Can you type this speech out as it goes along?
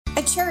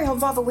Cherry Hill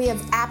Volvo, we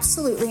have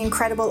absolutely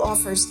incredible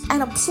offers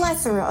and a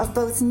plethora of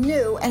both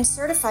new and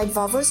certified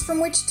Volvos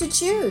from which to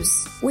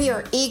choose. We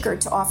are eager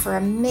to offer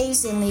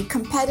amazingly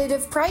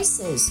competitive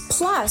prices,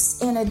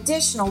 plus an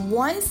additional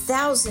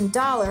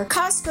 $1,000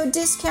 Costco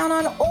discount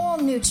on all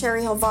new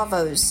Cherry Hill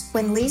Volvos.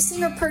 When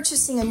leasing or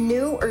purchasing a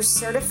new or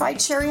certified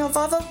Cherry Hill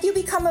Volvo, you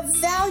become a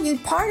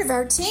valued part of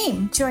our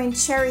team. Join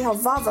Cherry Hill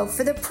Volvo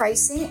for the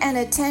pricing and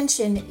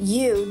attention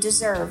you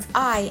deserve.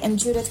 I am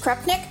Judith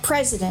Krupnick,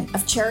 president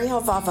of Cherry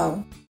Hill Volvo.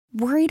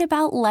 Worried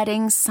about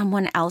letting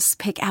someone else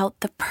pick out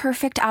the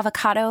perfect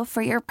avocado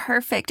for your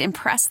perfect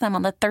impress them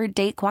on the third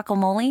date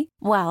guacamole?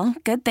 Well,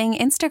 good thing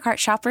Instacart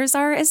shoppers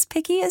are as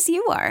picky as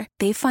you are.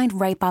 They find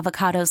ripe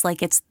avocados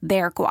like it's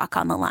their guac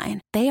on the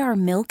line. They are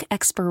milk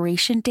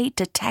expiration date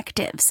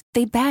detectives.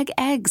 They bag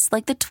eggs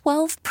like the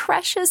 12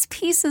 precious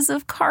pieces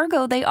of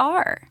cargo they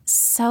are.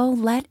 So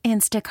let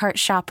Instacart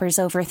shoppers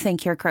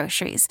overthink your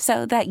groceries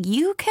so that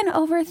you can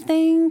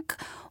overthink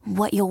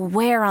what you'll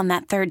wear on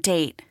that third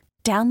date.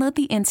 Download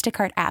the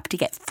Instacart app to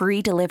get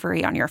free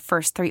delivery on your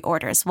first 3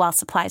 orders while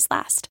supplies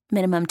last.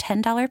 Minimum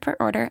 $10 per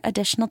order.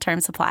 Additional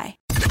terms apply.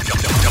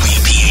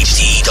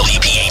 WPHT,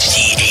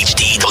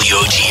 HD,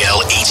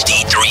 WOGL,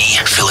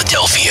 HD3,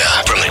 Philadelphia.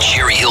 From the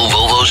Cherry Hill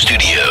Volvo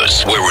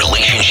Studios, where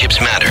relationships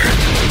matter.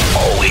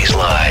 Always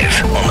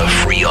live on the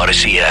free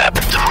Odyssey app.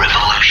 The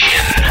revolution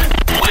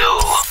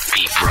will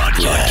be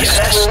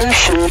broadcast.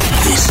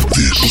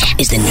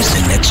 This is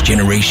the next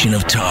generation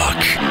of talk.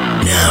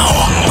 Now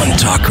on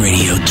Talk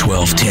Radio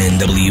 1210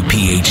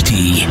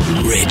 WPHT,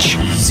 Rich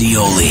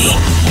Zeoli.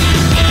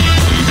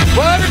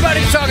 Well,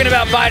 everybody's talking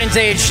about Biden's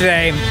age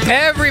today.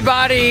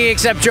 Everybody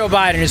except Joe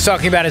Biden is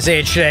talking about his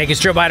age today because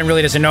Joe Biden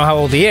really doesn't know how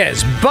old he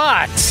is.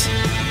 But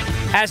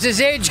as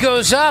his age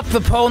goes up,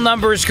 the poll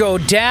numbers go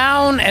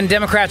down, and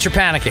Democrats are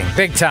panicking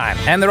big time.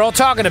 And they're all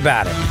talking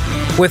about it.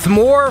 With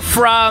more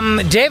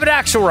from David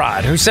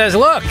Axelrod, who says,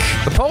 look,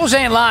 the polls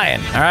ain't lying,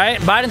 all right?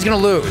 Biden's going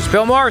to lose.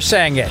 Bill Maher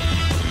saying it.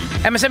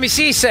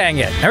 MSNBC saying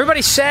it.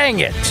 Everybody's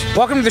saying it.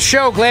 Welcome to the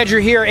show. Glad you're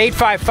here.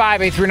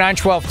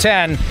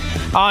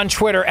 855-839-1210 on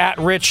Twitter at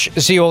Rich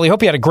Zeoli.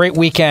 Hope you had a great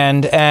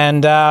weekend.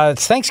 And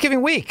it's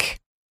Thanksgiving week.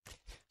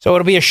 So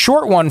it'll be a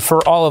short one for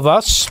all of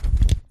us.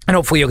 And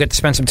hopefully you'll get to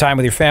spend some time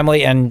with your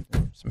family and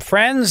some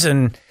friends.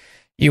 And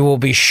you will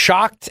be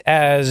shocked,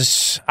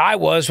 as I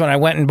was when I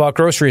went and bought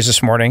groceries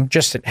this morning,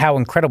 just at how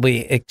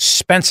incredibly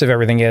expensive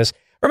everything is.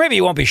 Or maybe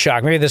you won't be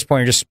shocked. Maybe at this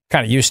point you're just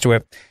kind of used to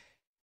it.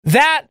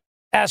 That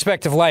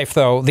aspect of life,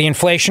 though, the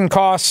inflation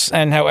costs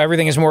and how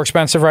everything is more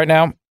expensive right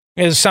now,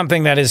 is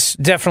something that is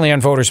definitely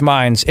on voters'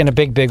 minds in a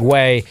big, big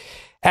way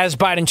as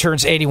Biden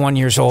turns 81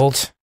 years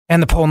old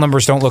and the poll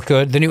numbers don't look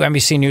good. The new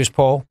NBC News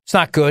poll, it's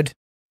not good.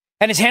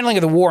 And his handling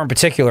of the war in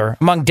particular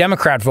among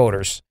Democrat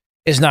voters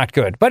is not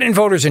good. But in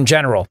voters in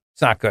general,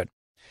 it's not good.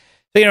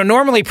 So,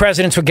 normally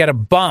presidents would get a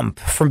bump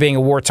from being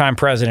a wartime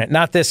president.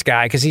 Not this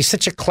guy, because he's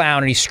such a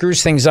clown and he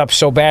screws things up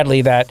so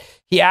badly that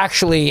he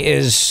actually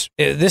is,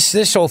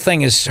 this whole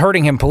thing is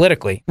hurting him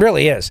politically. It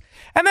really is.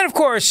 And then, of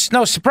course,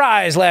 no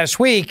surprise last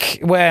week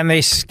when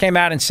they came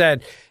out and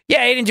said,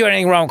 yeah, he didn't do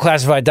anything wrong with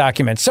classified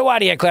documents. So why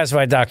do you have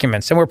classified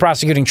documents? And we're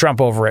prosecuting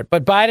Trump over it.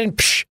 But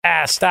Biden,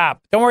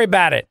 stop. Don't worry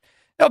about it.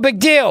 No big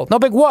deal. No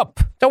big whoop.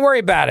 Don't worry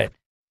about it.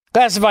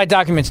 Classified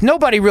documents.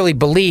 Nobody really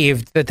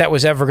believed that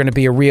was ever going to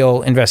be a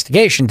real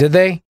investigation, did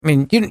they? I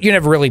mean, you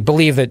never really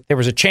believed that there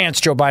was a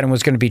chance Joe Biden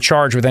was going to be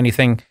charged with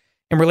anything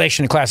in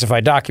relation to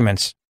classified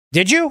documents.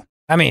 Did you?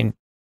 I mean,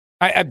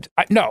 I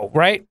no,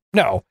 right?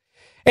 No.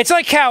 It's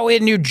like how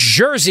in New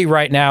Jersey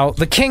right now,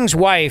 the king's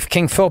wife,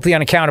 King Philip the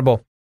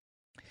Unaccountable,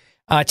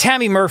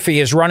 Tammy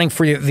Murphy, is running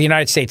for the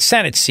United States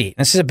Senate seat.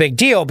 This is a big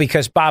deal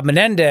because Bob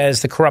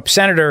Menendez, the corrupt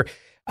senator,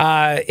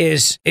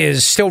 is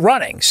still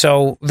running.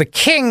 So the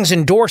king's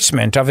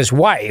endorsement of his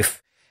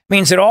wife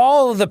means that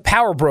all of the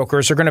power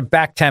brokers are going to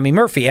back Tammy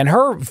Murphy. And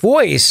her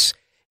voice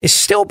is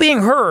still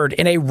being heard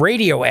in a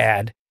radio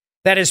ad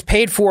that is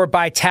paid for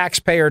by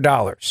taxpayer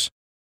dollars.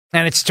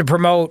 And it's to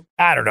promote,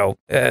 I don't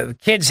know,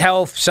 kids'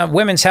 health, some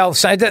women's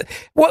health.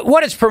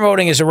 What it's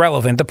promoting is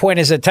irrelevant. The point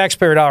is that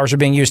taxpayer dollars are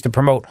being used to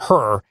promote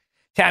her,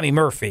 Tammy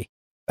Murphy.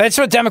 That's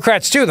what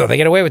Democrats do, though. They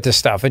get away with this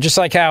stuff. It's just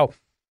like how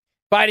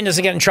Biden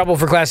doesn't get in trouble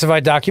for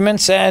classified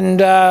documents, and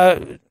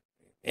Trump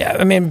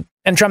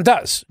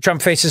does.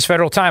 Trump faces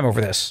federal time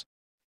over this.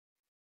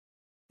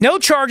 No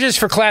charges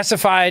for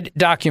classified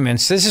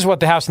documents. This is what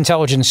the House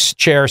Intelligence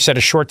Chair said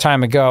a short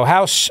time ago.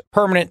 House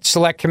Permanent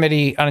Select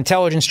Committee on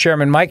Intelligence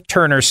Chairman Mike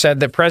Turner said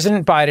that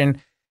President Biden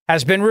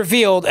has been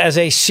revealed as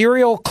a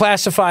serial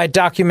classified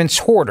documents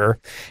hoarder,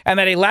 and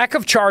that a lack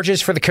of charges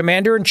for the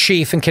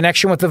commander-in-chief in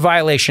connection with the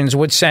violations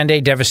would send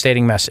a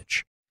devastating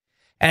message.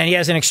 And he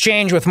has an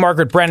exchange with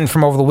Margaret Brennan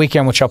from over the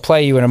weekend, which I'll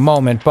play you in a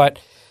moment. But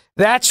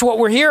that's what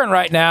we're hearing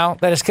right now,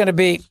 that it's going to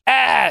be,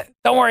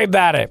 don't worry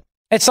about it.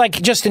 It's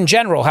like just in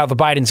general how the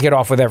Bidens get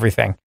off with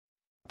everything.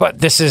 But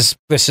this is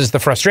the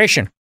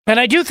frustration. And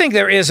I do think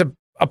there is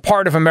a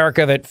part of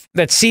America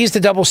that sees the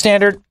double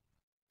standard,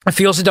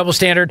 feels the double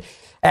standard,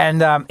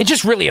 and it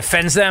just really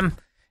offends them.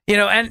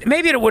 And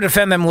maybe it would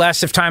offend them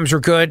less if times were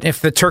good,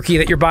 if the turkey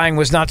that you're buying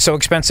was not so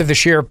expensive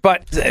this year,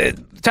 but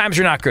times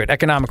are not good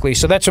economically.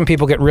 So that's when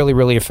people get really,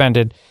 really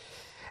offended.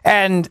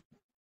 And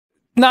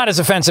not as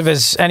offensive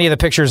as any of the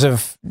pictures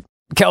of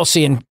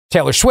Kelsey and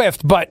Taylor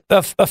Swift, but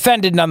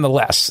offended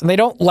nonetheless. And they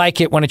don't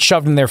like it when it's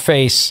shoved in their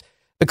face,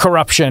 the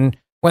corruption,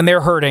 when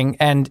they're hurting,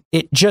 and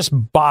it just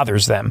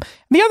bothers them.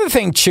 And the other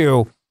thing,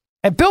 too,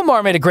 and Bill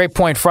Maher made a great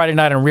point Friday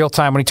night on Real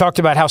Time when he talked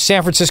about how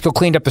San Francisco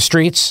cleaned up the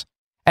streets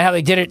and how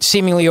they did it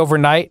seemingly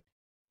overnight.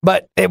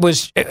 But it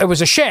was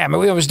a sham.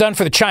 It was done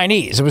for the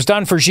Chinese. It was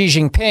done for Xi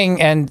Jinping.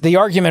 And the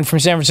argument from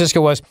San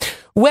Francisco was,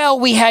 well,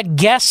 we had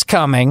guests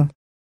coming.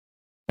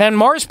 And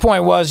Maher's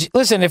point was,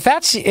 listen, if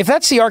that's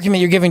the argument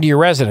you're giving to your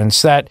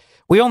residents, that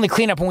we only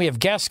clean up when we have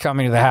guests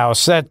coming to the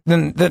house,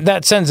 then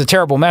that sends a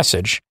terrible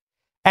message.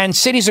 And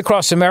cities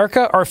across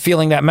America are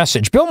feeling that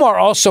message. Bill Maher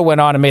also went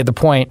on and made the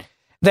point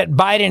that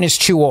Biden is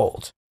too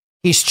old.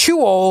 He's too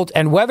old,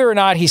 and whether or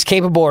not he's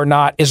capable or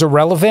not is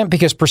irrelevant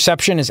because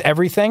perception is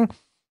everything.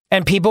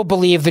 And people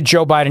believe that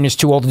Joe Biden is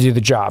too old to do the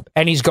job,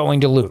 and he's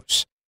going to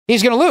lose.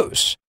 He's going to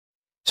lose.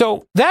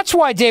 So that's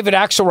why David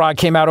Axelrod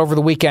came out over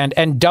the weekend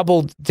and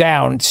doubled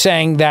down,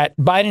 saying that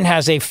Biden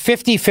has a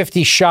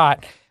 50-50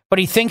 shot, but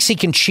he thinks he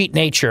can cheat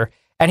nature.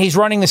 And he's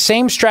running the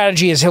same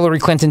strategy as Hillary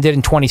Clinton did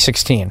in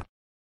 2016.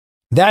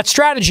 That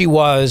strategy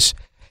was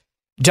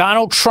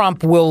Donald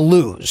Trump will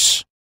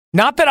lose.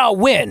 Not that I'll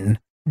win.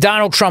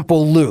 Donald Trump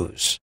will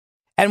lose.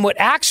 And what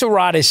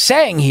Axelrod is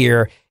saying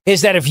here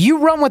is that if you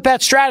run with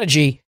that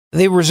strategy,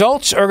 the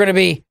results are going to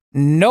be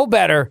no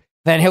better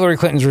than Hillary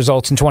Clinton's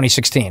results in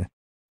 2016.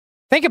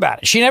 Think about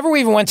it. She never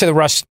even went to the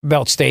Rust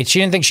Belt states. She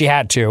didn't think she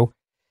had to.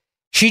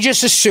 She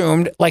just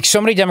assumed, like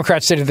so many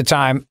Democrats did at the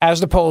time,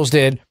 as the polls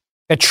did,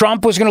 that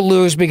Trump was going to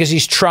lose because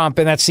he's Trump,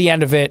 and that's the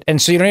end of it.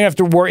 And so you don't even have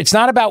to worry. It's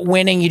not about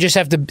winning. You just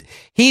have to.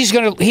 He's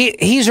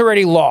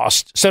already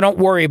lost, so don't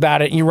worry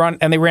about it.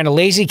 And they ran a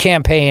lazy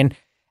campaign,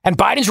 and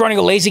Biden's running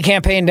a lazy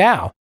campaign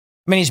now.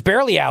 I mean, he's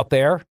barely out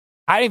there.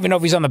 I don't even know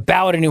if he's on the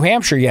ballot in New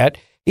Hampshire yet.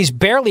 He's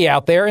barely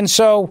out there, and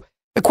so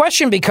the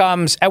question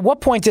becomes: at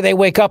what point do they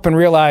wake up and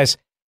realize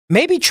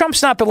maybe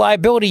Trump's not the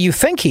liability you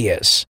think he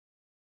is?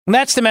 And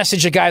that's the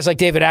message of guys like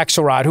David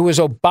Axelrod, who is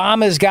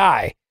Obama's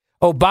guy.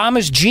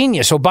 Obama's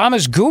genius,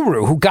 Obama's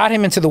guru who got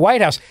him into the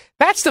White House.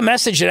 That's the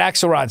message that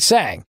Axelrod's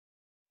saying.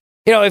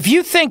 If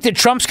you think that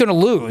Trump's going to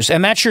lose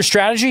and that's your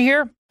strategy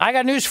here, I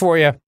got news for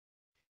you.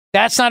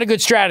 That's not a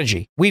good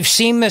strategy. We've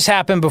seen this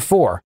happen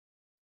before.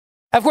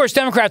 Of course,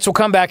 Democrats will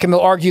come back and they'll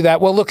argue that,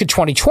 well, look at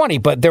 2020,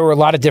 but there were a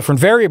lot of different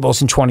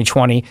variables in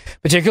 2020,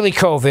 particularly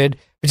COVID,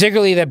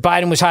 particularly that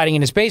Biden was hiding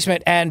in his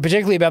basement, and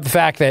particularly about the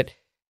fact that,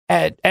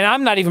 and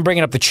I'm not even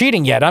bringing up the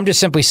cheating yet. I'm just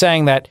simply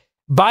saying that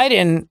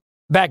Biden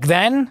back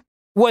then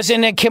was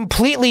in a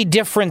completely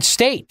different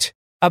state,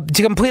 a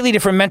completely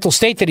different mental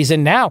state that he's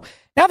in now.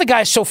 Now the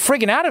guy's so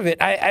friggin' out of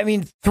it. I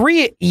mean,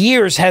 3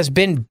 years has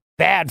been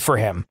bad for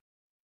him.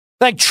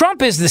 Like,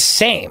 Trump is the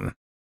same.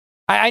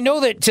 I know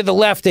that to the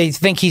left, they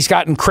think he's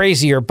gotten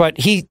crazier, but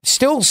he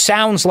still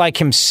sounds like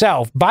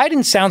himself.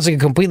 Biden sounds like a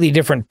completely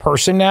different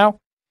person now.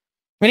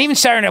 And even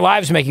Saturday Night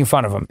Live's making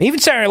fun of him. Even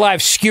Saturday Night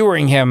Live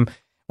skewering him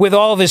with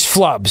all of his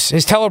flubs,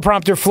 his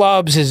teleprompter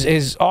flubs,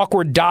 his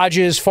awkward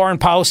dodges, foreign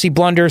policy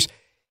blunders.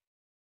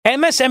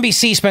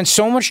 MSNBC spent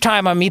so much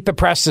time on Meet the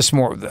Press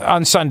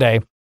on Sunday,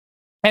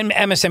 and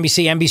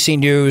MSNBC, NBC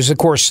News, of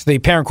course, the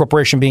parent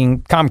corporation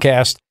being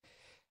Comcast.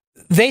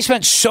 They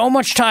spent so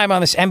much time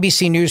on this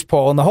NBC News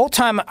poll, and the whole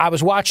time I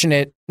was watching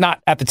it,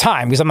 not at the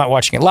time, because I'm not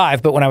watching it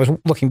live, but when I was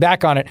looking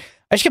back on it,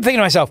 I just kept thinking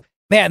to myself,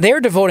 man, they're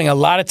devoting a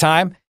lot of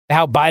time to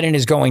how Biden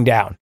is going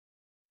down.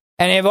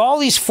 And they have all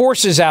these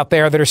forces out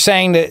there that are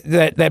saying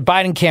that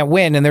Biden can't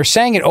win, and they're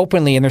saying it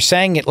openly, and they're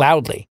saying it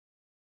loudly.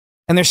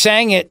 And they're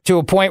saying it to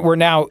a point where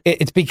now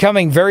it's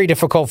becoming very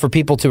difficult for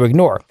people to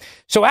ignore.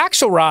 So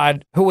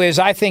Axelrod, who is,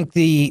 I think,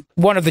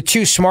 one of the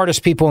two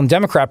smartest people in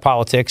Democrat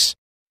politics,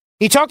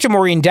 he talked to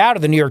Maureen Dowd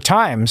of the New York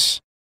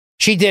Times.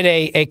 She did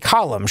a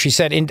column. She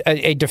said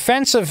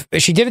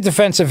she did a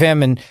defense of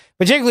him, and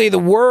particularly the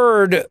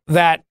word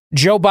that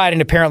Joe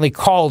Biden apparently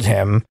called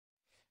him,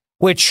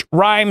 which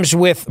rhymes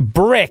with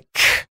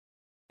brick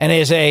and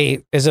is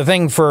a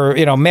thing for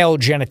male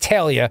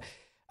genitalia.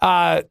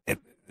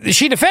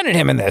 She defended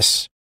him in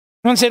this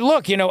and said,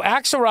 look,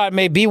 Axelrod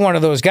may be one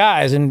of those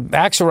guys. And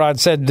Axelrod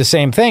said the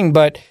same thing,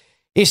 but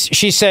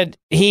she said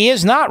he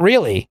is not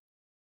really.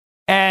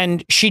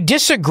 And she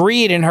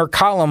disagreed in her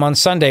column on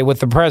Sunday with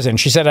the president.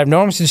 She said, I've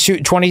known him since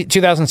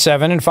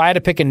 2007. And if I had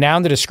to pick a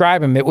noun to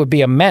describe him, it would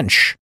be a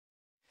mensch.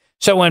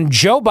 So when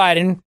Joe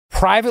Biden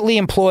privately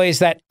employs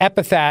that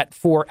epithet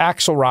for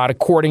Axelrod,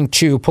 according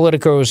to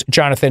Politico's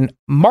Jonathan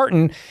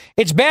Martin,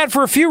 it's bad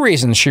for a few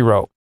reasons, she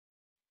wrote.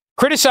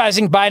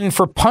 Criticizing Biden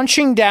for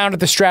punching down at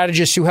the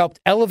strategists who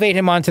helped elevate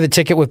him onto the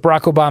ticket with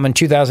Barack Obama in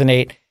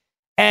 2008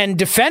 and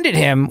defended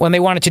him when they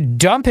wanted to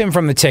dump him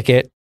from the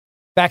ticket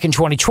back in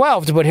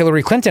 2012 to put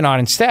Hillary Clinton on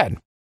instead.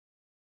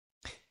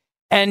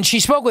 And she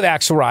spoke with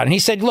Axelrod, and he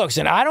said, look,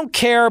 I don't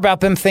care about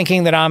them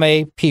thinking that I'm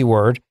a P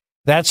word.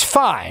 That's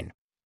fine.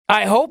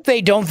 I hope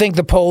they don't think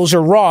the polls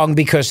are wrong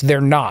because they're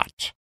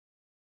not.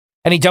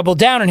 And he doubled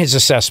down on his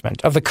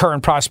assessment of the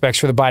current prospects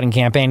for the Biden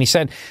campaign. He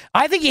said,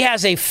 I think he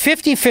has a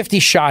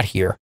 50-50 shot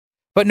here,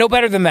 but no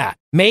better than that.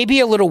 Maybe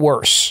a little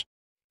worse.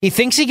 He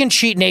thinks he can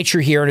cheat nature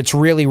here, and it's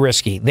really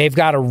risky. They've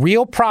got a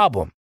real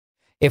problem.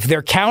 If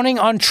they're counting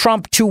on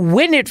Trump to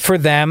win it for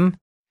them,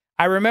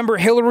 I remember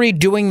Hillary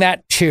doing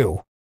that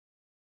too.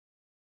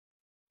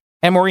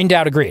 And Maureen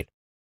Dowd agreed.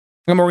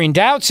 And Maureen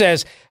Dowd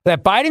says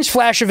that Biden's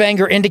flash of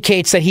anger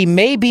indicates that he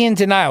may be in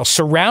denial,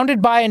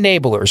 surrounded by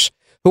enablers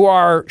who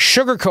are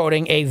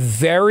sugarcoating a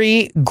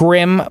very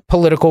grim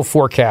political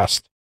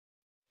forecast.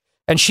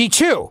 And she,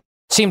 too,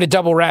 seemed to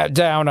double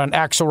down on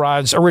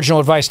Axelrod's original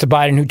advice to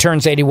Biden, who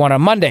turns 81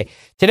 on Monday.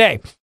 Today,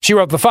 she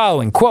wrote the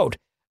following, quote,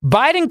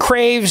 Biden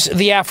craves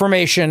the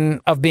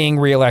affirmation of being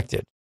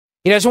reelected.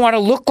 He doesn't want to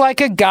look like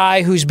a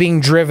guy who's being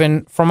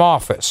driven from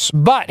office,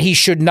 but he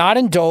should not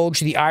indulge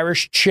the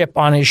Irish chip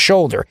on his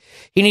shoulder.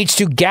 He needs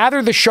to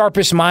gather the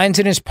sharpest minds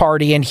in his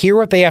party and hear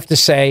what they have to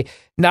say,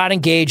 not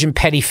engage in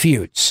petty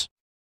feuds.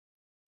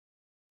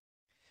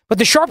 But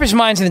the sharpest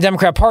minds in the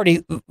Democrat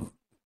Party,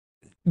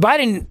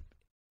 Biden,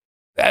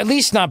 at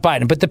least not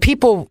Biden, but the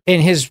people in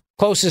his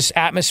closest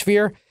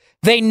atmosphere,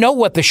 they know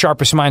what the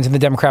sharpest minds in the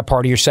Democrat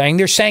Party are saying.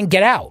 They're saying,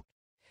 get out.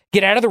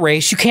 Get out of the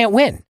race. You can't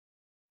win.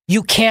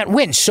 You can't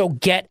win. So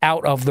get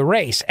out of the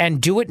race and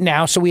do it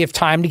now so we have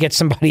time to get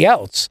somebody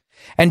else.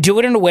 And do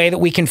it in a way that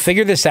we can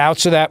figure this out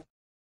so that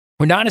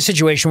we're not in a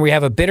situation where we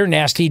have a bitter,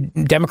 nasty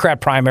Democrat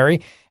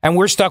primary and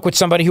we're stuck with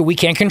somebody who we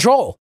can't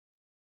control.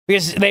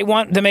 Because they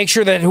want to make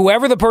sure that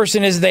whoever the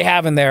person is they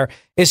have in there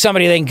is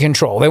somebody they can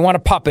control. They want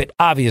a puppet,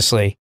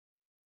 obviously.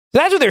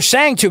 That's what they're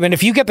saying to him. And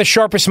if you get the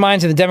sharpest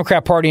minds in the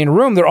Democrat Party in a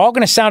room, they're all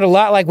going to sound a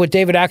lot like what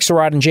David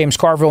Axelrod and James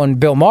Carville and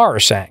Bill Maher are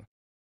saying.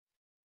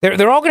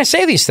 They're all going to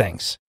say these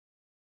things.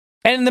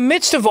 And in the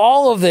midst of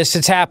all of this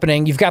that's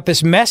happening, you've got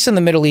this mess in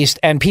the Middle East,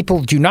 and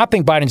people do not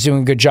think Biden's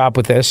doing a good job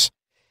with this.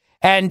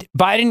 And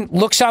Biden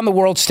looks on the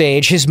world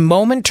stage, his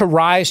moment to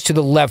rise to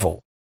the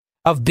level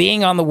of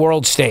being on the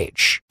world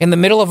stage in the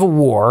middle of a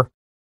war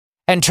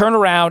and turn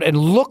around and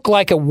look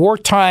like a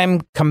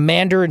wartime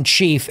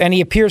commander-in-chief, and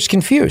he appears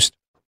confused.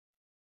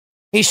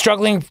 He's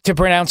struggling to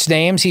pronounce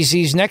names.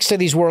 He's next to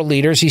these world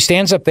leaders. He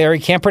stands up there.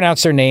 He can't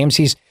pronounce their names.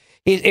 It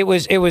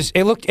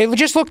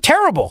just looked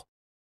terrible.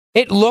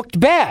 It looked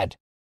bad.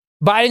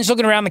 Biden's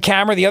looking around the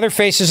camera, the other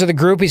faces of the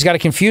group. He's got a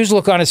confused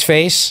look on his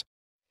face,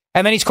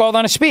 and then he's called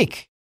on to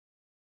speak.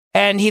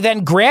 And he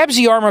then grabs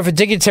the arm of a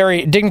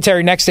dignitary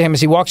next to him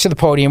as he walks to the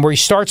podium, where he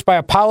starts by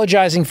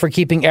apologizing for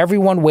keeping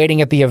everyone waiting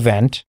at the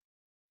event.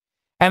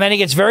 And then he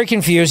gets very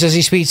confused as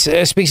he speaks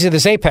to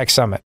this Apex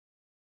summit.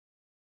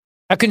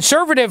 A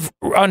conservative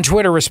on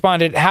Twitter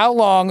responded, how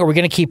long are we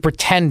going to keep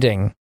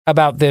pretending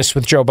about this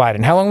with Joe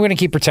Biden? How long are we going to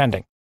keep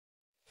pretending?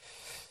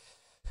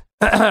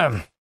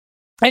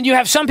 And you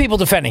have some people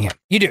defending him.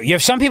 You do. You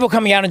have some people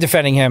coming out and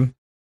defending him.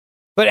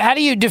 But how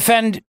do you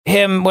defend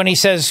him when he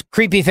says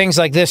creepy things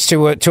like this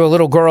to a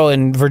little girl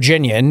in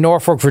Virginia, in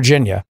Norfolk,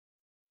 Virginia?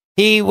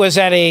 He was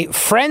at a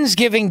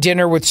Friendsgiving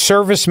dinner with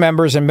service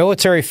members and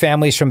military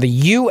families from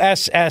the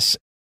USS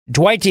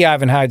Dwight D.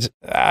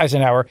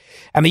 Eisenhower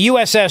and the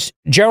USS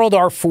Gerald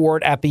R.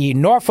 Ford at the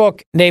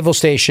Norfolk Naval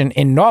Station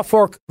in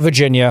Norfolk,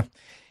 Virginia.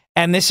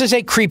 And this is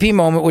a creepy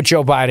moment with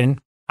Joe Biden.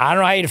 I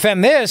don't know how you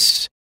defend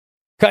this.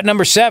 Cut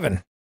number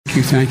 7.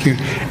 Thank you.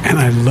 And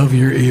I love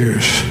your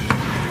ears.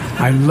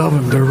 I love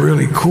them. They're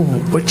really cool.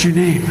 What's your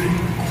name?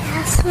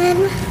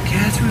 Catherine.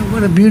 Catherine,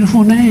 what a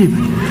beautiful name.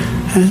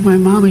 That's my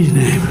mommy's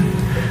name.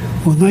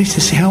 Well, nice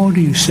to see. How old are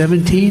you,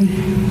 17?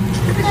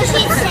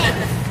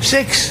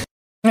 6.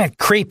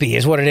 Creepy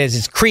is what it is.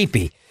 It's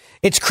creepy.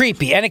 It's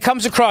creepy. And it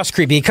comes across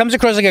creepy. It comes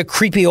across like a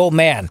creepy old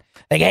man.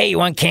 Like, hey, you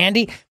want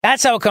candy?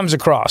 That's how it comes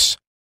across.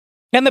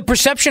 And the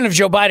perception of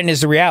Joe Biden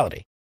is the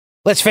reality.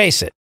 Let's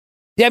face it.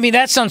 Yeah, I mean,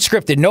 that's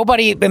unscripted.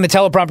 Nobody in the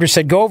teleprompter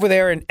said, go over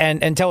there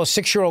and tell a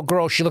 6-year-old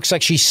girl she looks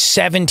like she's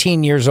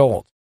 17 years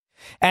old.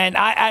 And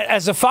I,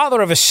 as a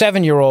father of a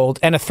 7-year-old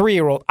and a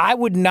 3-year-old, I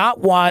would not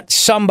want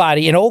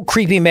somebody, an old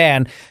creepy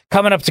man,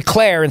 coming up to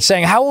Claire and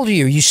saying, how old are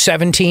you? You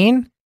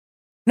 17?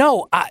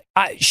 No,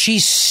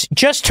 she's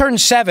just turned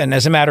 7,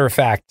 as a matter of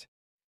fact.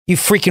 You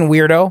freaking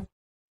weirdo.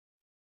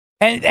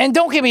 And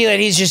don't give me that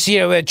he's just,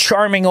 a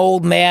charming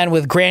old man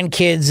with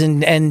grandkids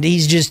and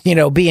he's just,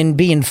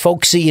 being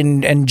folksy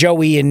and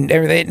Joey and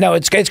everything. No,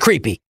 it's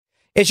creepy.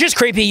 It's just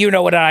creepy. You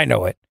know it. And I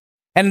know it.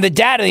 And the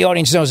dad of the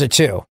audience knows it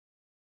too.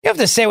 You have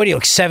to say, what are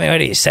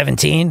you,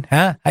 17?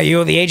 Huh? Are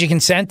you the age of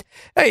consent?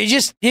 No, you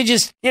just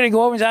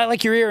go over and say, I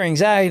like your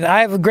earrings. I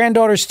have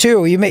granddaughters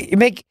too. You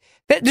make,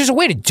 there's a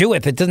way to do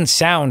it that doesn't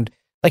sound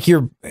like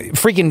you're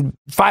freaking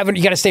 500.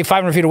 You got to stay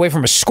 500 feet away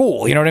from a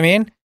school. You know what I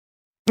mean?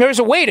 There's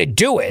a way to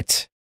do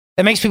it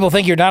that makes people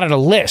think you're not on a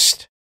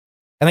list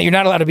and that you're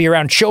not allowed to be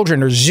around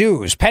children or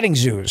zoos, petting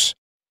zoos.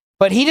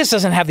 But he just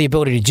doesn't have the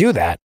ability to do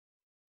that.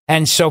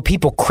 And so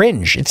people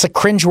cringe. It's a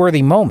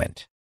cringeworthy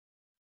moment.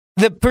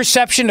 The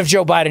perception of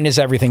Joe Biden is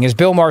everything, as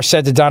Bill Maher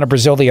said to Donna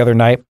Brazile the other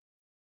night.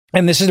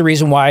 And this is the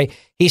reason why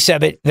he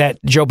said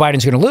that Joe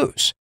Biden's going to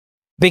lose.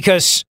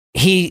 because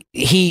he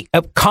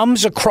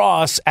comes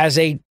across as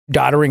a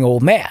doddering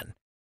old man.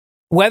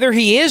 Whether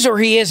he is or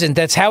he isn't,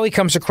 that's how he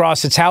comes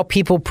across. It's how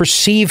people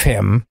perceive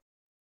him.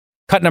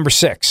 Cut number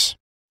 6.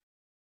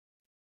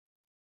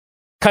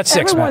 Cut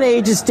 6. Everyone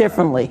ages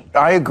differently.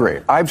 I agree.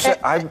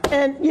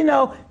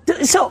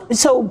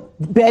 So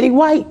Betty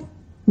White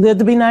lived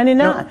to be 99.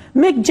 No.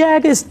 Mick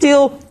Jagger's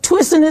still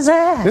twisting his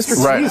ass.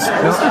 Mr. Right.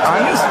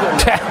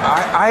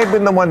 I've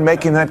been the one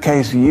making that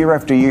case year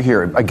after year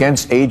here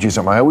against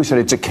ageism. I always said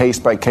it's a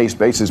case-by-case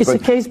basis.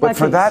 But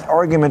for that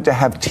argument to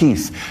have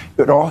teeth,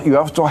 you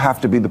also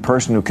have to be the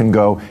person who can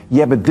go,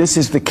 yeah, but this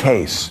is the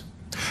case.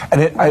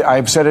 And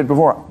I've said it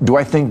before. Do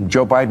I think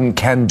Joe Biden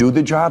can do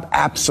the job?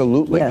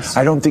 Absolutely. Yes.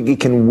 I don't think he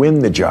can win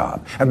the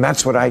job. And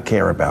that's what I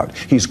care about.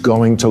 He's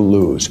going to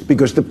lose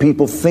because the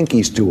people think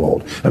he's too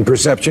old. And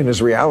perception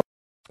is reality.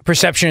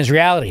 Perception is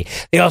reality.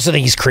 They also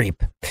think he's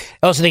creep. They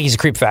also think he's a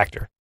creep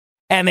factor.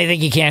 And they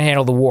think he can't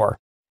handle the war.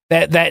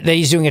 That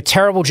he's doing a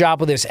terrible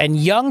job with this. And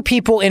young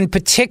people in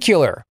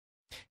particular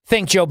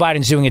think Joe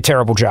Biden's doing a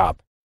terrible job.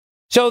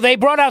 So they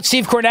brought out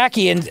Steve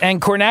Kornacki,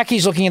 and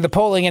Kornacki's looking at the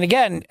polling. And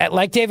again,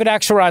 like David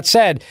Axelrod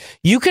said,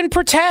 you can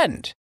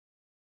pretend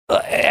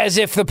as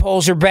if the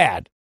polls are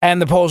bad and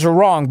the polls are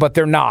wrong, but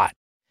they're not.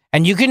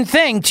 And you can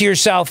think to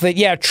yourself that,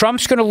 yeah,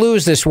 Trump's going to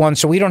lose this one,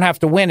 so we don't have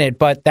to win it.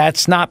 But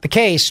that's not the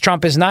case.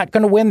 Trump is not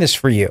going to win this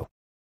for you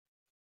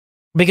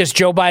because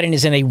Joe Biden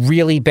is in a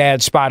really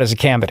bad spot as a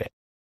candidate.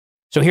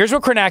 So here's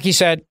what Kornacki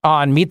said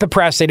on Meet the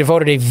Press. They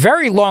devoted a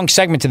very long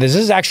segment to this.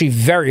 This is actually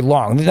very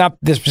long. Not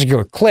this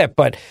particular clip,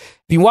 but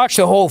if you watch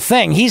the whole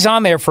thing, he's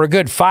on there for a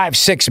good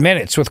 5-6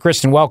 minutes with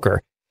Kristen Welker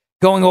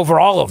going over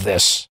all of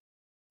this.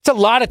 It's a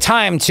lot of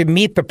time to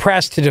Meet the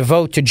Press to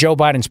devote to Joe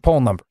Biden's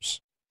poll numbers.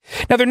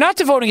 Now, they're not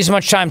devoting as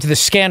much time to the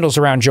scandals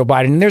around Joe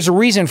Biden, and there's a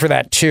reason for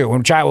that, too,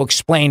 which I will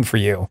explain for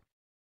you.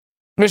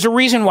 There's a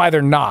reason why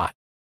they're not,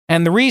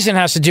 and the reason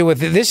has to do with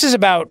this is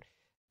about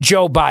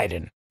Joe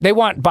Biden. They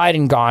want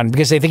Biden gone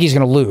because they think he's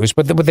going to lose,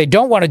 but what they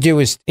don't want to do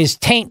is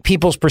taint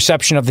people's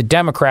perception of the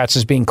Democrats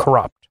as being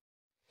corrupt.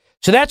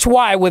 So that's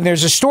why when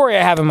there's a story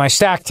I have in my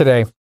stack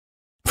today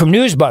from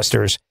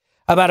Newsbusters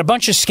about a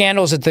bunch of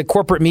scandals that the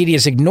corporate media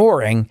is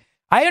ignoring,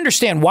 I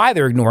understand why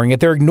they're ignoring it.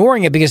 They're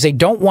ignoring it because they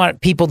don't want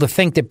people to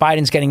think that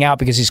Biden's getting out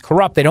because he's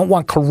corrupt. They don't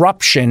want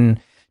corruption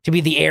to be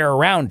the air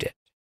around it.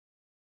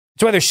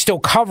 That's why they're still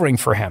covering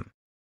for him.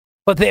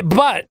 But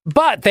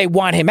they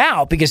want him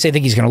out because they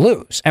think he's going to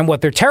lose. And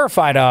what they're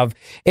terrified of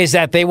is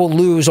that they will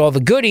lose all the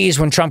goodies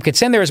when Trump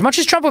gets in there. As much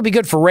as Trump would be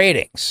good for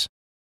ratings,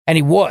 and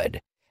he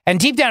would. And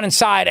deep down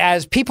inside,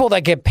 as people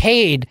that get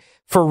paid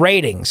for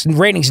ratings and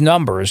ratings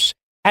numbers,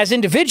 as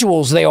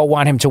individuals, they all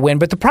want him to win.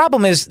 But the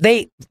problem is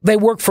they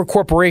work for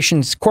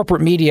corporations,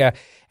 corporate media,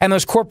 and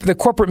the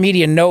corporate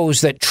media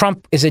knows that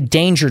Trump is a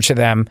danger to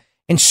them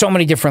in so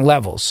many different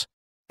levels.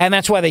 And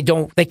that's why the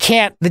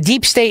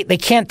deep state, they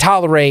can't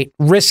tolerate,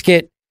 risk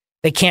it.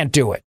 They can't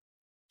do it.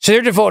 So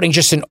they're devoting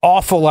just an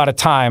awful lot of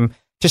time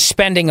to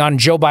spending on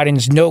Joe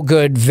Biden's no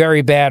good,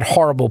 very bad,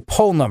 horrible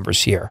poll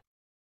numbers here.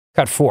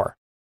 Cut 4.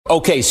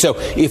 Okay, so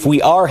if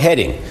we are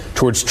heading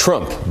towards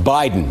Trump,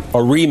 Biden, a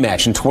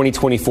rematch in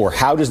 2024,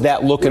 how does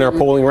that look in our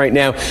polling right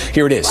now?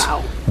 Here it is.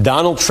 Wow.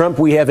 Donald Trump,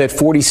 we have at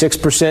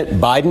 46%.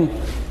 Biden,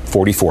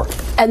 44.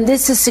 And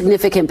this is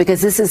significant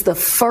because this is the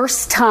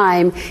first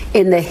time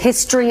in the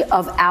history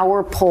of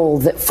our poll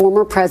that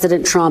former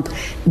President Trump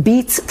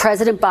beats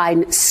President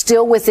Biden,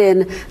 still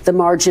within the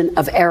margin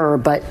of error,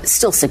 but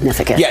still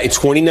significant. Yeah, it's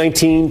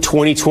 2019,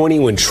 2020,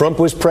 when Trump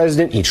was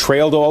president, he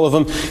trailed all of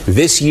them.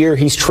 This year,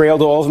 he's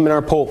trailed all of them in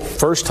our poll.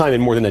 First time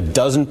in more than a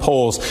dozen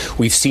polls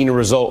we've seen a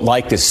result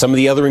like this. Some of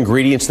the other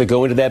ingredients that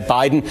go into that,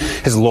 Biden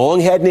has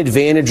long had an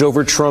advantage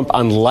over Trump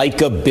on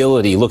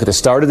likability. Look at the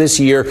start of this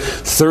year,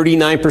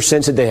 39%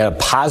 said they had a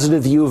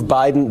positive view of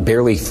Biden,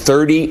 barely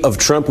 30 of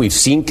Trump. We've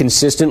seen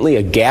consistently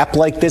a gap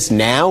like this.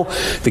 Now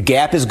the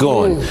gap is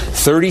gone.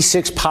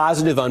 36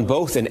 positive on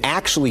both, and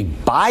actually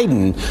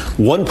Biden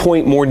 1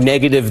 point more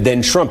negative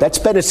than Trump. That's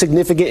been a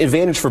significant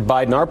advantage for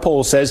Biden. Our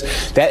poll says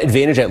that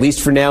advantage, at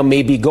least for now,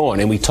 may be gone.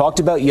 And we talked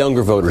about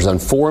younger voters on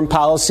foreign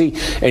policy,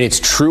 and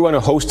it's true on a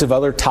host of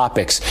other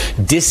topics.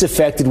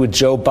 Disaffected with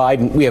Joe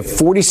Biden. We have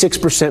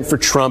 46% for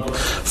Trump,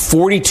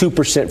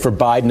 42% for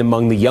Biden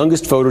among the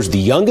youngest voters. The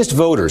youngest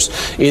voters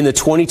in the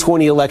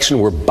 2020 election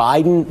were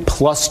Biden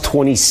plus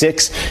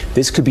 26.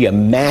 This could be a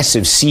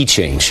massive sea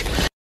change.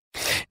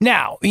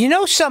 Now, you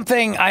know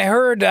something? I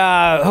heard,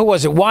 who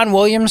was it? Juan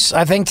Williams,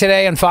 I think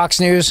today on Fox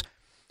News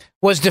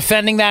was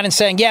defending that and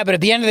saying, yeah, but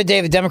at the end of the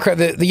day,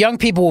 the young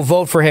people will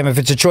vote for him if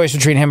it's a choice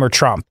between him or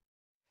Trump.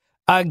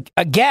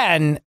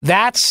 Again,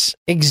 that's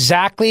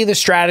exactly the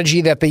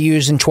strategy that they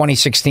used in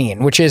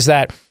 2016, which is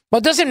that, well,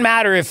 it doesn't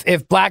matter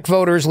if black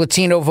voters,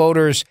 Latino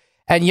voters,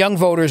 and young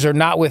voters are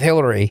not with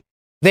Hillary.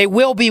 They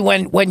will be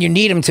when you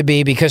need them to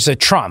be because of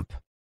Trump,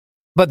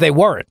 but they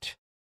weren't.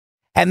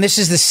 And this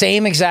is the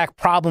same exact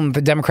problem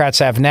the Democrats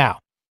have now.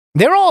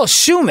 They're all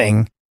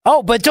assuming,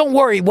 oh, but don't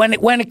worry, when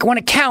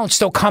it counts,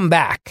 they'll come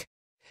back.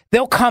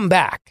 They'll come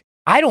back.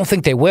 I don't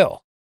think they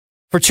will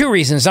for two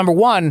reasons. Number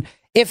one,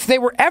 if they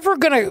were ever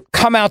going to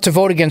come out to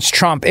vote against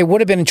Trump, it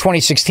would have been in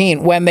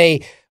 2016 when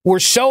they were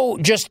so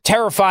just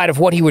terrified of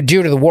what he would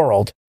do to the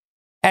world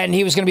and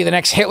he was going to be the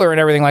next Hitler and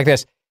everything like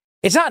this.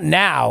 It's not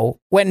now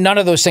when none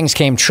of those things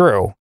came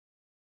true.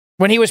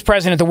 When he was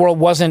president, the world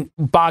wasn't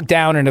bogged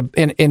down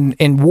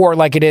in war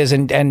like it is.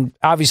 And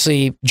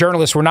obviously,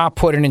 journalists were not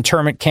put in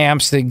internment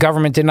camps. The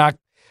government did not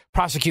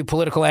prosecute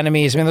political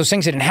enemies. I mean, those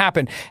things didn't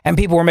happen. And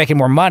people were making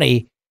more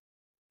money.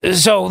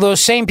 So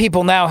those same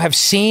people now have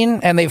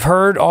seen and they've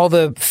heard all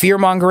the fear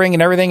mongering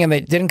and everything, and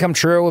it didn't come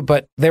true.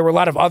 But there were a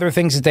lot of other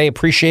things that they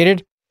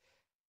appreciated.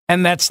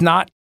 And that's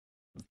not,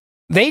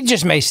 they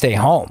just may stay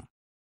home.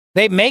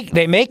 They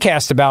may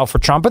cast a ballot for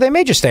Trump, but they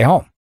may just stay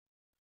home.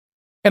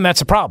 And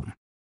that's a problem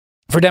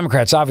for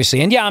Democrats, obviously.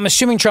 And yeah, I'm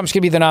assuming Trump's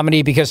going to be the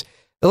nominee because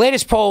the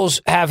latest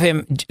polls have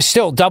him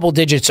still double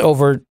digits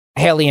over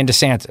Haley and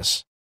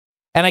DeSantis.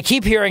 And I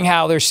keep hearing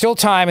how there's still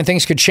time and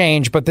things could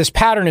change, but this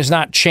pattern is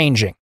not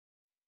changing.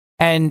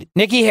 And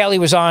Nikki Haley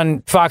was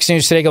on Fox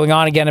News today going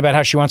on again about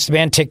how she wants to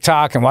ban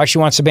TikTok and why she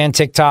wants to ban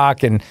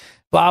TikTok and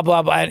blah,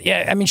 blah, blah.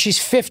 Yeah, I mean,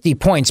 she's 50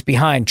 points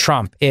behind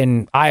Trump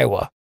in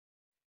Iowa.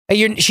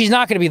 She's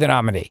not going to be the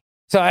nominee.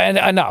 So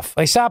enough.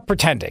 Like, stop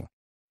pretending.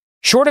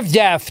 Short of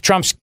death,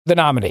 Trump's the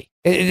nominee.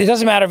 It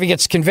doesn't matter if he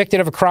gets convicted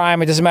of a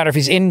crime. It doesn't matter if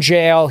he's in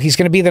jail. He's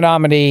going to be the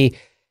nominee.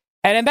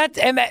 And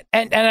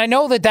I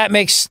know that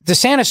makes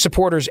DeSantis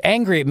supporters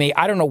angry at me.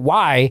 I don't know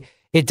why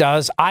it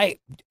does.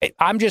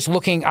 I'm just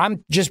looking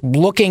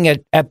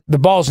at the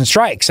balls and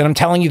strikes, and I'm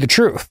telling you the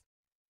truth.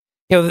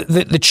 You know,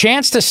 the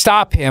chance to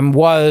stop him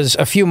was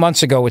a few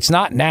months ago. It's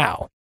not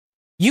now.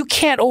 You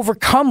can't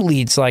overcome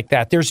leads like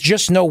that. There's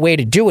just no way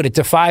to do it. It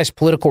defies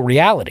political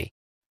reality.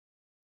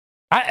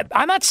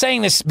 I'm not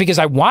saying this because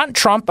I want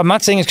Trump. I'm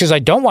not saying this because I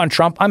don't want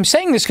Trump. I'm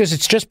saying this because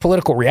it's just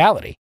political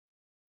reality.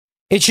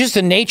 It's just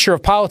the nature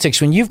of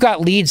politics. When you've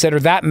got leads that are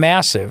that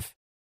massive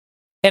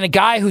and a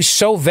guy who's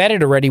so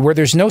vetted already where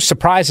there's no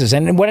surprises,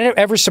 and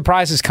whatever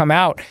surprises come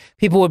out,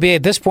 people would be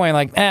at this point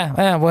like,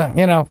 well,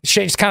 you know,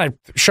 just kind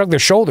of shrug their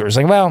shoulders.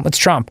 Like, well, it's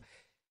Trump.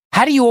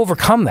 How do you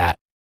overcome that?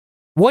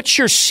 What's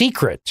your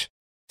secret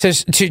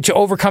to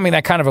overcoming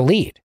that kind of a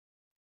lead?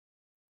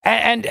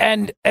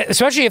 And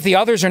especially if the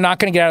others are not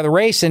going to get out of the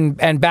race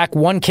and back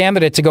one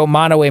candidate to go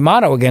mano a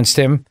mano against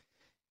him,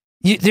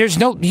 you just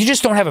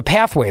don't have a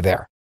pathway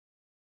there.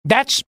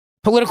 That's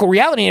political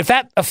reality. And if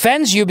that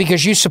offends you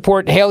because you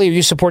support Haley or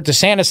you support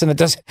DeSantis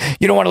and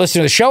you don't want to listen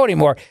to the show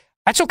anymore,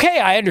 that's okay.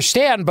 I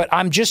understand, but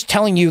I'm just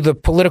telling you the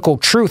political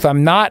truth.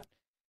 I'm not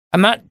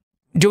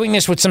doing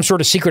this with some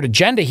sort of secret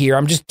agenda here.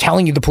 I'm just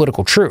telling you the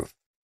political truth.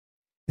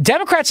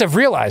 Democrats have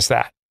realized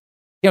that.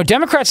 You know,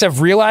 Democrats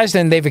have realized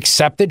and they've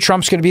accepted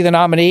Trump's going to be the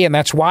nominee, and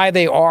that's why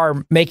they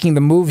are making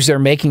the moves they're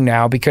making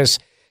now, because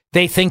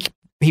they think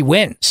he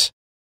wins,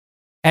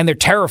 and they're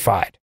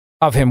terrified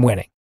of him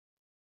winning.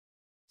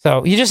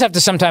 So you just have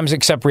to sometimes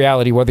accept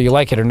reality, whether you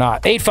like it or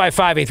not.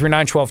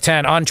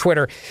 855-839-1210 on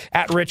Twitter,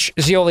 at Rich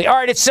Zeoli. All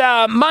right, it's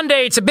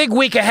Monday. It's a big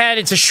week ahead.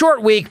 It's a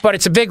short week, but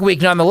it's a big week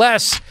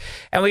nonetheless,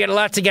 and we got a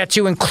lot to get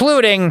to,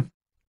 including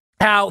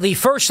how the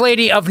First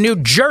Lady of New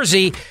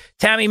Jersey,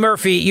 Tammy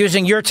Murphy,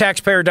 using your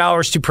taxpayer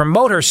dollars to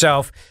promote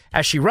herself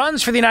as she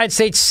runs for the United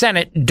States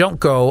Senate. Don't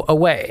go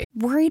away.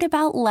 Worried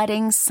about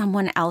letting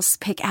someone else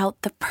pick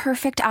out the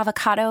perfect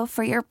avocado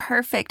for your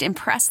perfect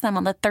impress them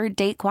on the third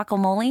date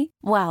guacamole?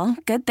 Well,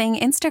 good thing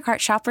Instacart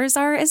shoppers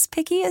are as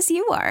picky as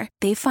you are.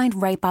 They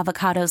find ripe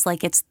avocados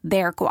like it's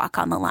their guac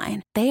on the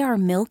line. They are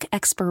milk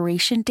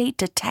expiration date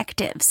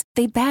detectives.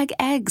 They bag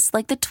eggs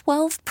like the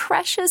 12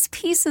 precious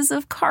pieces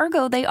of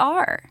cargo they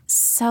are.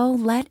 So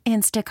let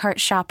Instacart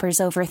shoppers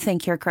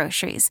overthink your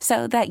groceries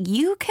so that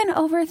you can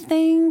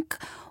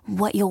overthink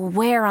what you'll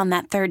wear on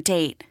that third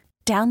date.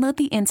 Download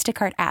the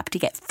Instacart app to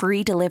get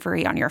free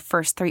delivery on your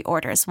first 3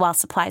 orders while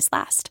supplies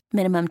last.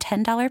 Minimum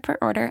 $10 per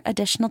order.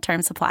 Additional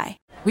terms apply.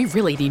 We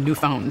really need new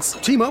phones.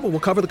 T-Mobile will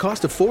cover the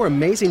cost of 4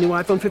 amazing new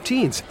iPhone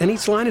 15s, and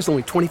each line is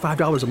only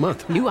 $25 a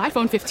month. New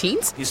iPhone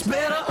 15s? It's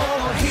better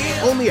over here.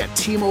 Only at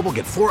T-Mobile,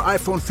 get 4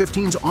 iPhone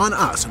 15s on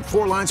us and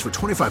 4 lines for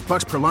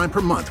 $25 per line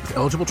per month with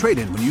eligible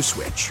trade-in when you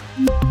switch.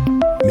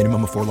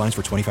 Minimum of 4 lines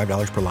for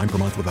 $25 per line per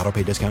month with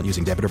autopay discount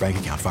using debit or bank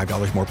account.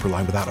 $5 more per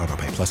line without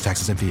autopay, plus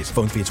taxes and fees.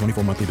 Phone fee at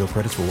 24 monthly bill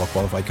credits for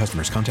well-qualified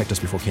customers. Contact us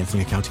before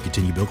canceling account to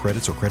continue bill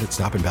credits or credit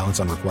stop and balance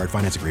on required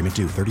finance agreement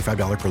due.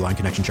 $35 per line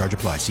connection charge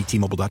applies. See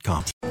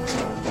T-Mobile.com.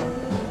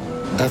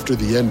 After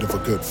the end of a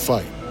good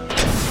fight,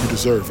 you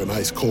deserve an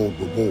ice-cold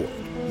reward.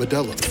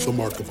 Modelo is the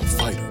mark of a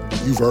fighter.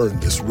 You've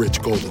earned this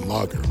rich golden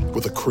lager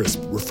with a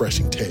crisp,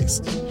 refreshing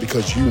taste.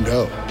 Because you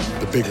know,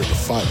 the bigger the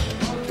fight,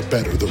 the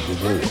better the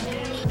reward.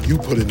 You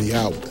put in the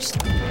hours,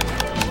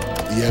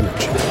 the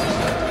energy,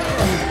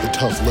 the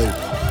tough labor.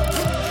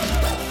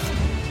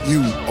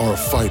 You are a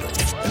fighter,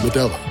 and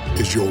Modelo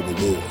is your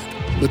reward.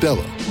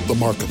 Modelo, the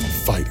mark of a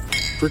fighter.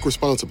 Drink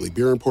responsibly.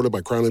 Beer imported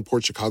by Crown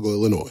Imports, Chicago,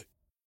 Illinois.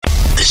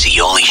 The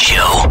Zeoli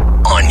Show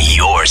on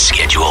your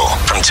schedule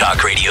from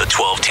Talk Radio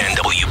 1210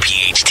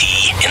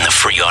 WPHT in the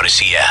free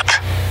Odyssey app.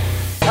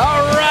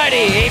 All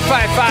righty,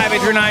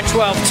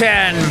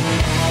 855-839-1210.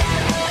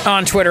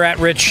 On Twitter at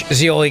Rich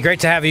Zeoli. Great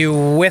to have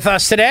you with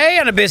us today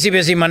on a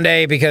busy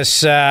Monday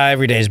because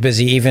every day is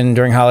busy, even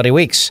during holiday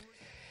weeks.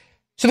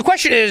 So the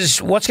question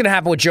is, what's going to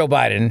happen with Joe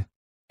Biden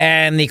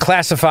and the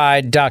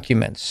classified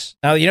documents?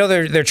 Now, you know,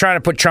 they're trying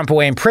to put Trump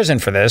away in prison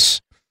for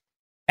this,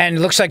 and it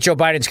looks like Joe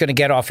Biden's going to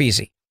get off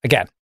easy.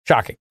 Again,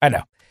 shocking. I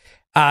know.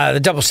 The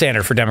double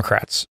standard for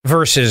Democrats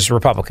versus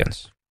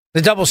Republicans.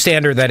 The double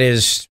standard that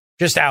is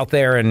just out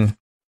there, and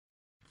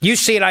you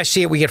see it, I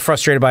see it, we get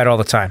frustrated by it all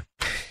the time.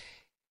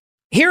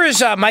 Here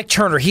is Mike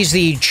Turner. He's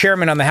the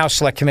chairman on the House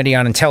Select Committee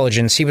on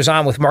Intelligence. He was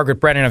on with Margaret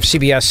Brennan of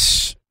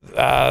CBS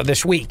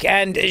this week,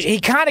 and he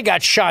kind of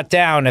got shot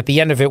down at the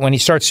end of it when he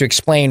starts to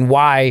explain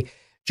why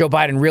Joe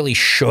Biden really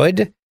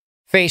should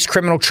face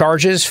criminal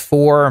charges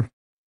for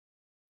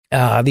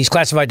these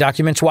classified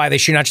documents, why they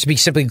should not just be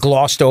simply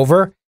glossed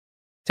over.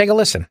 Take a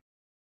listen.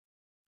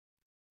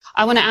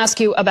 I want to ask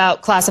you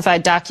about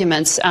classified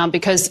documents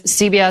because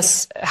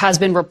CBS has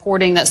been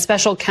reporting that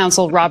Special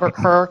Counsel Robert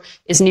Hur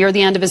is near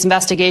the end of his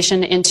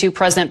investigation into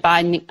President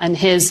Biden and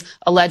his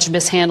alleged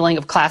mishandling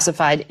of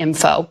classified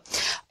info.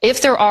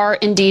 If there are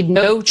indeed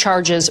no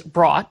charges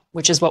brought,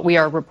 which is what we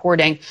are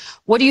reporting,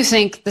 what do you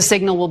think the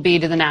signal will be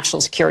to the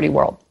national security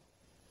world?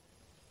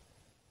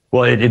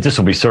 Well, this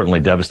will be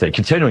certainly devastating,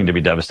 continuing to be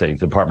devastating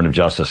to the Department of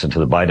Justice and to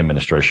the Biden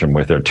administration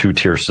with their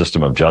two-tier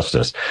system of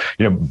justice.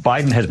 You know,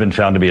 Biden has been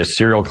found to be a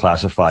serial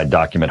classified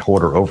document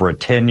hoarder over a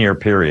 10-year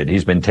period.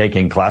 He's been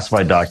taking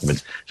classified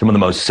documents, some of the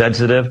most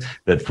sensitive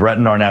that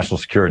threaten our national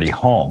security,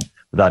 home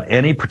without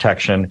any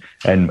protection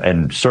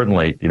and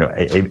certainly, you know,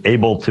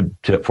 able to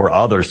for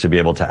others to be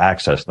able to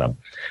access them.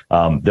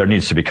 There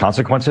needs to be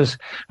consequences.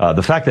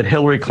 The fact that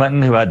Hillary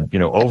Clinton, who had, you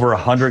know, over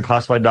 100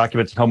 classified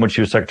documents at home when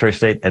she was Secretary of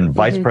State, and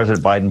Vice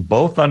President Biden,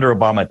 both under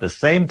Obama at the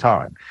same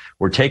time,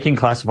 were taking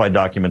classified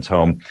documents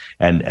home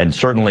and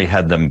certainly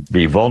had them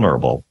be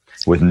vulnerable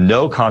with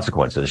no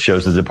consequences,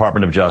 shows the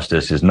Department of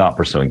Justice is not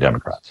pursuing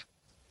Democrats.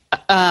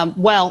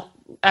 Well,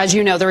 as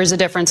you know, there is a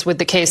difference with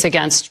the case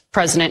against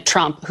President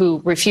Trump,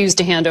 who refused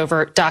to hand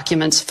over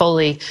documents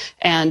fully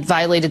and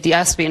violated the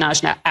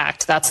Espionage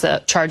Act. That's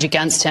the charge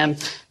against him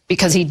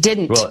because he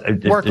didn't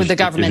work with the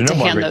government to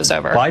hand those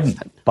over.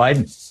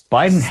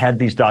 Biden had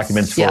these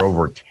documents for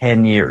over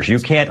 10 years. You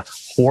can't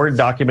hoard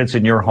documents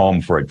in your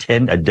home for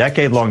a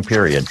decade-long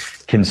period,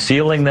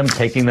 concealing them,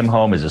 taking them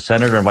home as a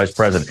senator and vice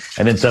president,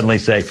 and then suddenly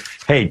say,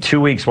 hey,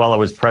 2 weeks while I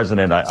was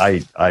president,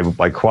 I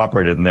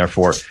cooperated, and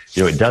therefore,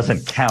 you know, it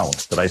doesn't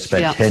count that I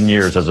spent 10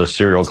 years as a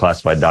serial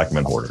classified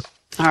document hoarder.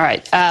 All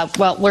right.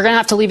 Well, we're going to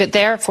have to leave it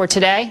there for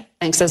today.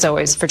 Thanks, as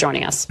always, for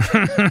joining us.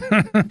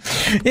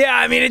 Yeah,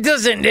 I mean, it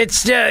doesn't.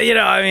 It's, you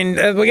know, I mean,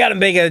 we got to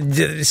we at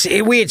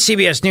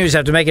CBS News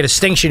have to make a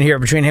distinction here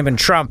between him and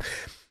Trump.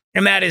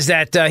 And that is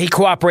that he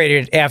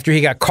cooperated after he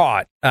got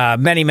caught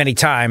many, many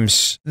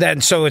times. Then,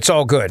 so it's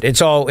all good. It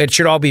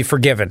should all be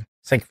forgiven.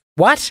 It's like,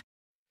 what?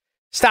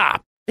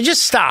 Stop.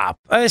 Just stop.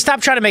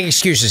 Stop trying to make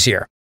excuses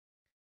here.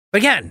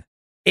 But again,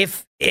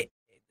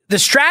 the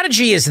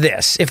strategy is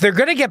this: if they're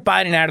going to get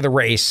Biden out of the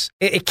race,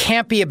 it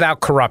can't be about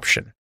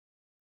corruption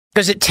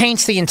because it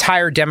taints the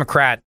entire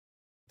Democrat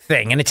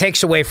thing and it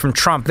takes away from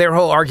Trump. Their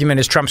whole argument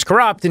is Trump's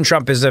corrupt and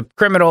Trump is a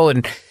criminal,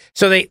 and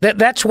so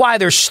that's why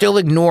they're still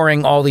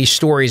ignoring all these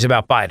stories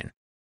about Biden.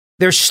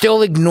 They're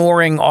still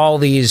ignoring all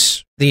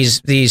these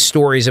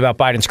stories about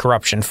Biden's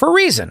corruption for a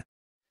reason.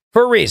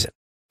 For a reason.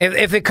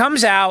 If it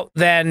comes out,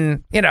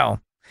 then, you know,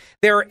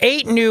 there are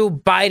 8 new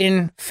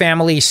Biden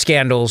family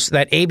scandals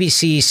that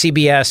ABC,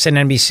 CBS,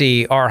 and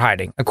NBC are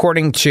hiding,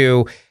 according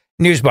to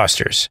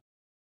Newsbusters.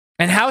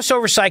 And House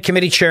Oversight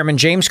Committee Chairman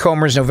James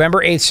Comer's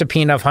November 8th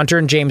subpoena of Hunter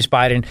and James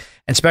Biden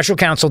and Special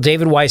Counsel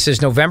David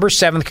Weiss's November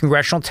 7th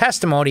congressional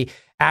testimony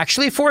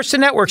actually forced the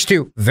networks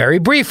to, very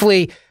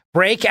briefly,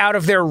 break out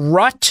of their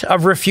rut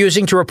of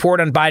refusing to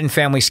report on Biden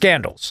family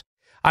scandals.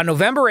 On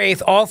November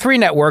 8th, all 3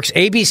 networks,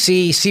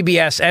 ABC,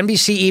 CBS,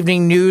 NBC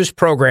Evening News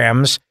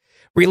programs,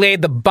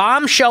 relayed the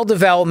bombshell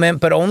development,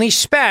 but only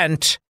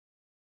spent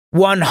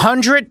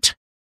 100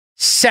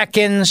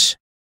 seconds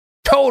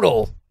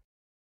total.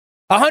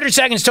 100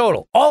 seconds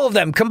total. All of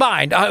them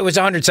combined. It was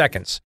 100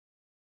 seconds.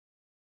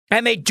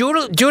 And they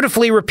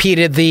dutifully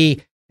repeated the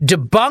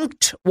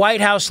debunked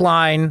White House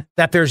line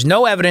that there's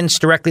no evidence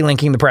directly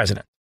linking the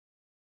president.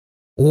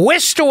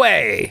 Whisked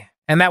away.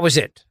 And that was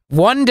it.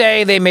 One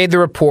day they made the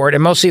report,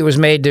 and mostly it was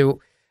made to,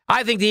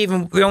 I think the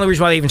only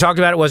reason why they even talked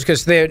about it was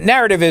because the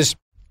narrative is,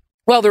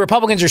 well, the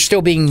Republicans are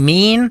still being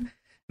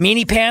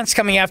meanie pants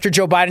coming after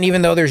Joe Biden,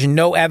 even though there's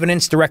no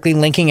evidence directly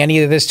linking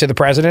any of this to the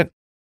president.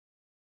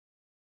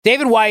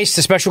 David Weiss,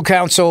 the special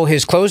counsel,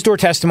 his closed-door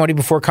testimony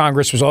before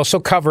Congress was also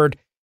covered,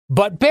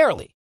 but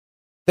barely.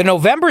 The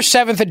November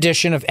 7th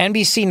edition of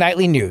NBC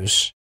Nightly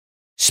News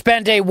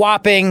spent a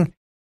whopping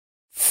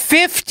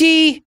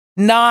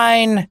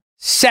 59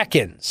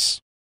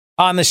 seconds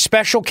on the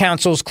special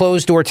counsel's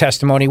closed-door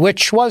testimony,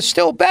 which was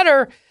still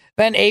better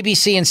than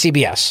ABC and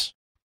CBS.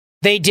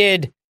 They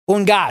did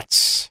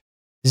ungats,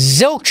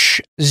 zilch,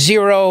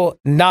 zero,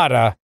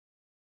 nada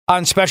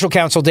on special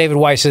counsel David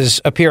Weiss's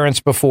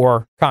appearance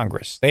before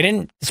Congress. They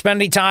didn't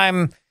spend any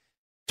time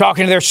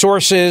talking to their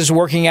sources,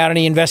 working out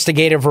any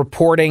investigative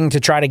reporting to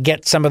try to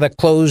get some of the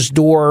closed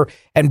door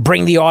and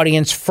bring the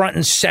audience front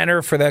and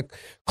center for the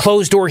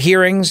closed door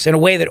hearings in a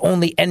way that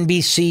only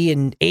NBC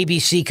and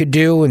ABC could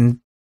do. And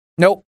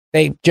nope,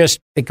 they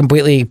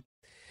completely,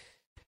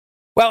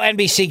 well,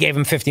 NBC gave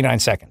them 59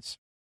 seconds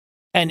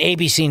and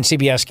ABC and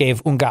CBS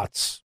gave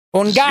Ungats.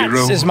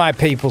 Ungats is my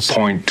people's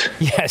point.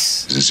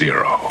 Yes.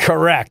 0.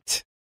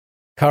 Correct.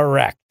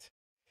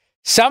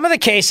 Some of the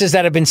cases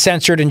that have been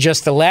censored in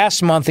just the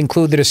last month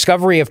include the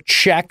discovery of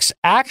checks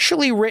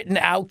actually written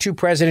out to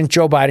President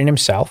Joe Biden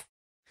himself,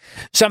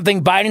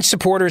 something Biden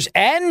supporters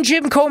and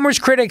Jim Comer's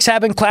critics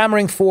have been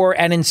clamoring for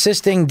and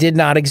insisting did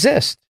not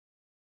exist.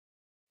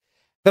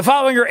 The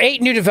following are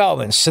 8 new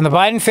developments in the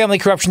Biden family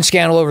corruption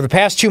scandal over the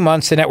past 2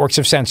 months the networks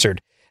have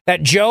censored.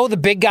 That Joe, the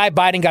big guy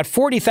Biden, got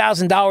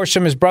 $40,000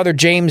 from his brother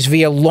James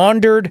via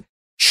laundered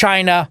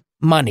China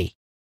money.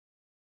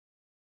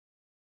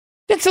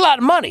 That's a lot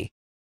of money.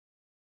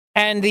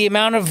 And the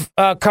amount of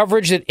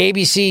coverage that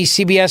ABC,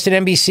 CBS,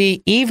 and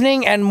NBC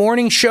evening and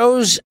morning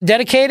shows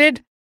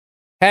dedicated.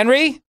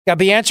 Henry, got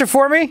the answer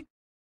for me?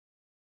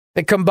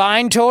 The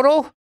combined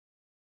total?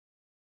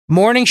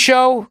 Morning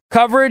show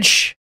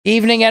coverage,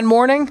 evening and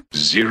morning?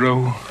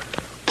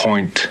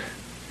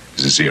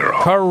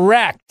 0.0.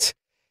 Correct.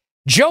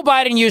 Joe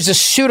Biden used a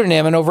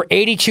pseudonym in over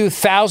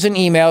 82,000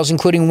 emails,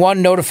 including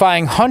one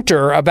notifying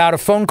Hunter about a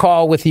phone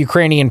call with the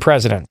Ukrainian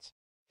president.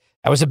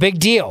 That was a big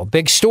deal,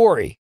 big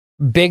story.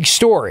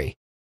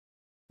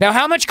 Now,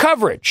 how much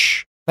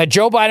coverage that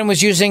Joe Biden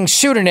was using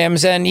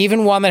pseudonyms and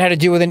even one that had to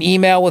do with an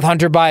email with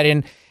Hunter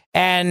Biden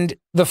and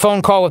the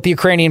phone call with the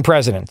Ukrainian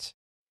president,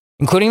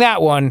 including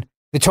that one,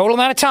 the total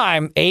amount of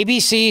time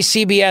ABC,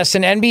 CBS,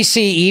 and NBC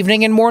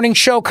evening and morning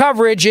show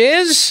coverage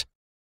is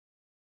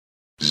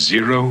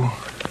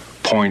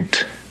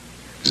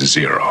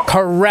 0.0.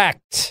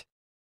 Correct.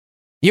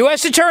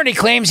 U.S. attorney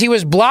claims he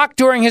was blocked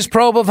during his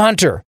probe of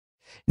Hunter.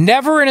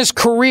 Never in his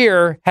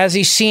career has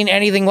he seen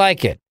anything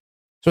like it.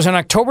 So it's an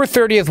October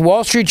 30th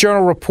Wall Street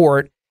Journal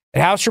report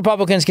that House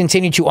Republicans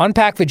continue to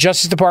unpack the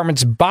Justice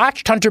Department's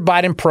botched Hunter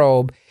Biden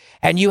probe.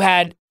 And you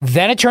had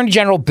then Attorney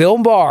General Bill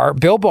Barr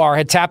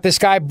had tapped this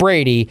guy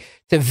Brady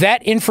to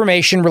vet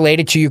information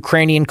related to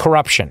Ukrainian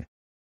corruption.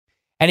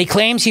 And he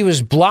claims he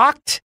was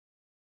blocked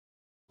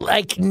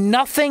like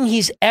nothing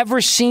he's ever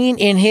seen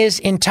in his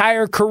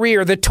entire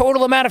career. The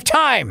total amount of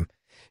time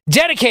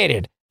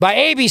dedicated by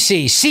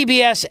ABC,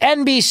 CBS,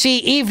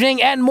 NBC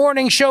evening and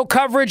morning show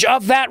coverage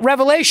of that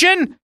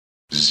revelation?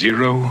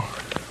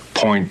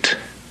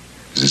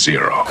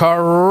 0.0.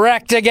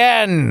 Correct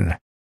again.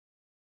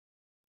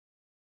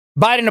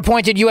 Biden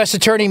appointed U.S.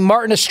 Attorney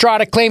Martin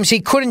Estrada claims he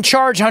couldn't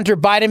charge Hunter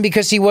Biden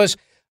because he was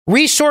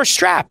resource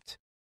strapped.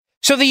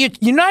 So the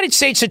United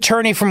States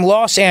Attorney from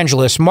Los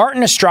Angeles,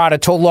 Martin Estrada,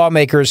 told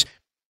lawmakers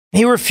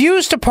he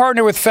refused to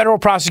partner with federal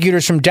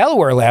prosecutors from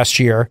Delaware last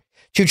year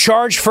to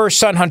charge first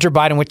son Hunter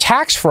Biden with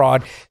tax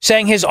fraud,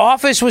 saying his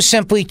office was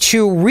simply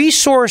too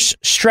resource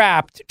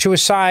strapped to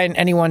assign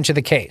anyone to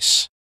the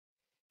case.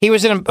 He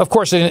was,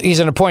 he's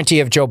an appointee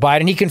of Joe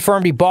Biden. He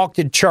confirmed he balked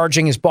at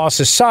charging his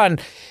boss's son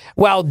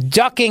while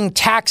ducking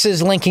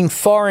taxes linking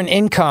foreign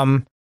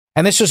income.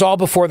 And this was all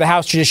before the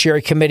House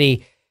Judiciary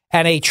Committee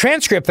and a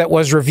transcript that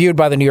was reviewed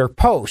by the New York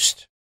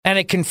Post. And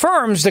it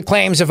confirms the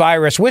claims of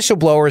IRS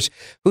whistleblowers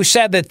who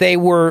said that they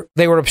were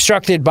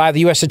obstructed by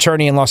the U.S.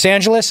 Attorney in Los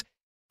Angeles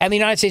and the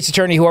United States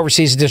Attorney who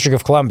oversees the District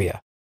of Columbia,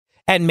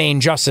 and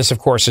Maine Justice, of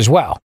course, as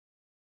well.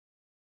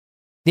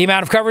 The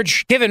amount of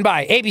coverage given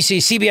by ABC,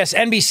 CBS,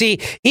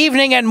 NBC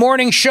evening and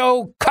morning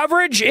show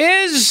coverage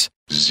is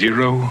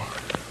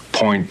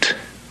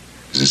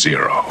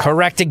 0.0.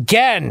 Correct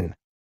again.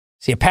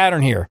 See a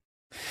pattern here.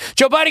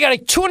 Joe Biden got a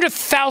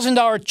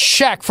 $200,000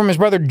 check from his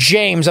brother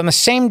James on the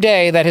same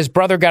day that his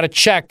brother got a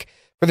check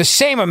for the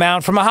same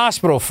amount from a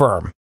hospital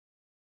firm.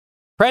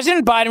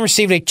 President Biden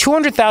received a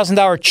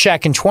 $200,000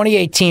 check in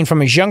 2018 from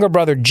his younger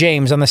brother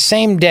James on the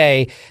same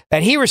day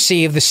that he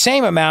received the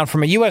same amount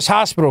from a U.S.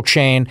 hospital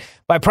chain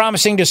by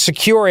promising to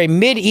secure a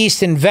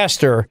Mideast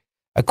investor,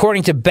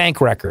 according to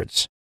bank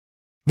records.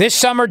 This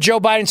summer, Joe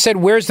Biden said,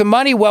 "Where's the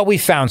money?" "Well, we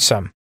found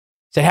some,"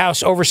 said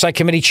House Oversight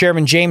Committee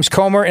Chairman James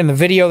Comer in the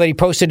video that he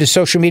posted to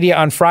social media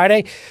on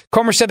Friday.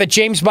 Comer said that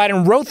James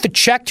Biden wrote the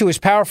check to his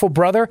powerful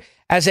brother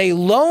as a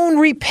loan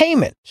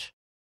repayment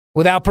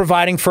without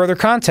providing further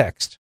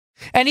context.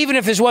 And even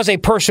if this was a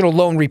personal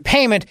loan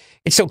repayment,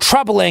 it's so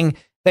troubling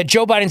that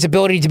Joe Biden's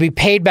ability to be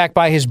paid back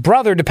by his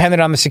brother depended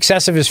on the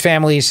success of his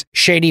family's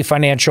shady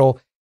financial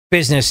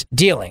business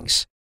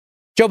dealings.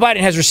 Joe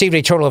Biden has received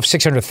a total of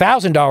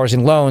 $600,000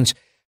 in loans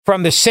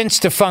from the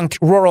since-defunct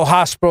rural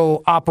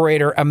hospital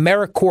operator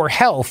AmeriCorps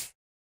Health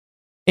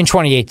in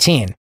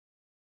 2018.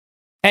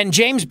 And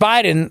James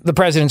Biden, the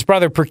president's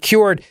brother,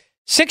 procured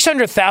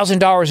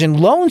 $600,000 in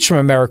loans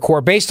from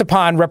AmeriCorps based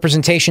upon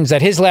representations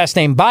that his last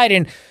name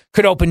Biden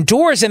could open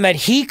doors and that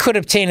he could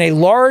obtain a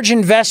large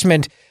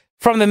investment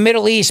from the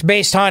Middle East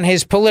based on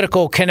his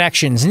political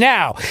connections.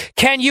 Now,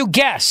 can you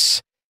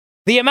guess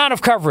the amount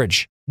of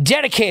coverage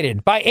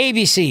dedicated by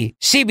ABC,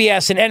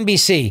 CBS, and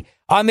NBC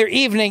on their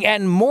evening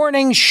and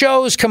morning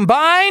shows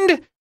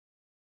combined?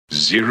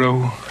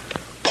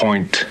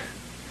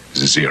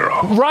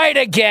 0.0. Right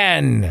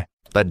again.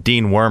 That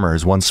Dean Wormer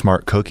is one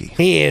smart cookie.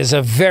 He is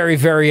a very,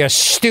 very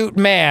astute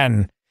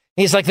man.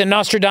 He's like the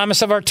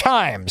Nostradamus of our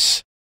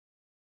times.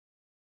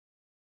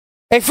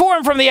 A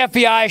forum from the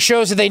FBI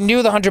shows that they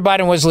knew the Hunter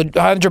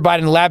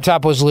Biden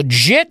laptop was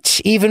legit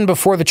even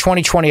before the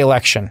 2020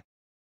 election.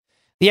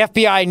 The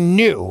FBI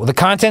knew the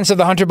contents of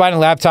the Hunter Biden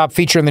laptop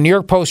featured in the New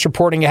York Post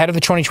reporting ahead of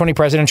the 2020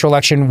 presidential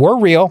election were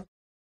real.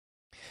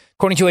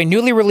 According to a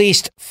newly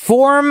released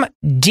Form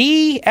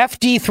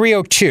DFD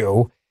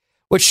 302,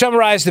 which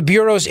summarized the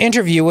Bureau's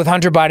interview with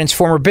Hunter Biden's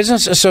former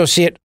business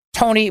associate,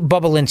 Tony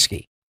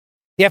Bobulinski.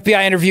 The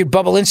FBI interviewed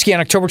Bobulinski on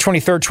October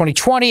 23,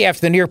 2020,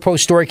 after the New York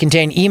Post story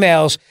contained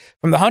emails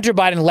from the Hunter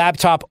Biden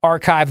laptop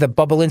archive that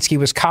Bobulinski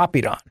was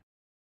copied on.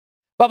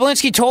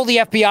 Bobulinski told the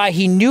FBI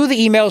he knew the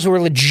emails were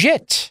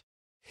legit,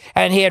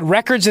 and he had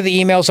records of the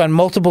emails on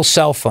multiple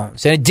cell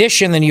phones. In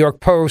addition, the New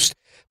York Post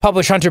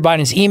published Hunter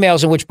Biden's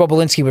emails in which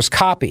Bobulinski was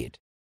copied.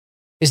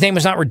 His name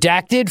was not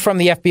redacted from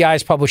the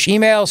FBI's published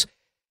emails.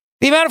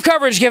 The amount of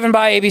coverage given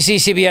by ABC,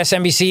 CBS,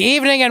 NBC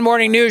evening and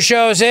morning news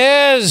shows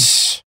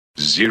is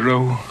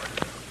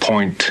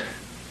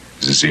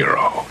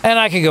 0.0. And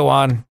I could go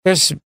on.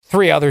 There's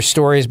 3 other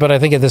stories, but I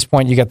think at this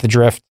point you get the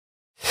drift.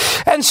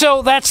 And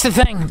so that's the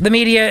thing. The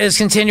media is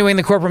continuing,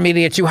 the corporate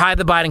media, to hide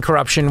the Biden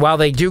corruption while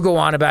they do go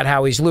on about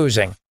how he's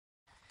losing.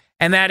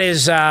 And that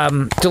is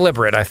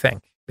deliberate, I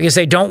think, because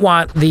they don't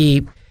want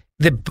they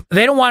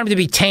don't want him to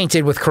be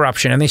tainted with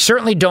corruption, and they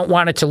certainly don't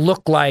want it to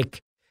look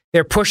like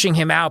they're pushing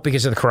him out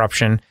because of the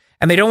corruption.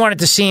 And they don't want it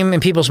to seem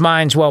in people's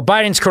minds, well,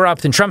 Biden's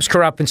corrupt and Trump's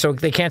corrupt, and so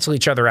they cancel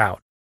each other out.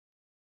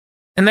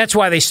 And that's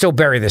why they still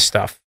bury this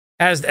stuff.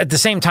 As at the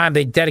same time,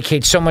 they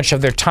dedicate so much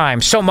of their time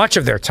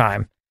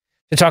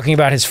to talking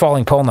about his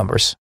falling poll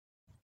numbers.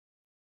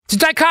 It's a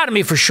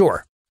dichotomy for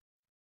sure.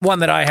 One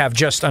that I have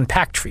just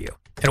unpacked for you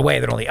in a way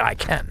that only I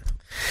can.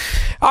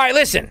 All right,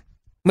 listen.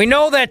 We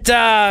know that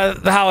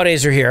the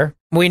holidays are here.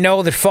 We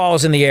know that fall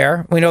is in the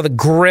air. We know the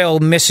grill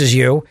misses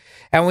you.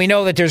 And we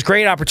know that there's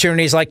great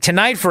opportunities like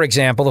tonight, for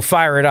example, to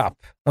fire it up.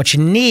 What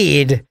you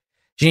need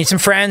some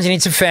friends, you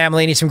need some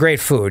family, you need some great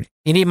food.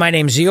 You need My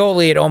Name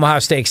Zioli at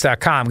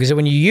omahasteaks.com, because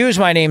when you use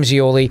My Name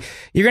Zioli,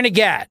 you're going to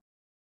get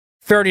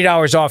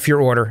 $30 off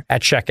your order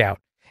at checkout.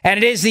 And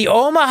it is the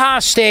Omaha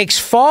Steaks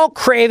Fall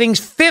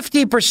Cravings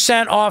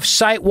 50% off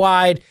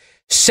site-wide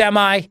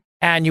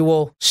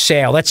semi-annual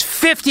sale. That's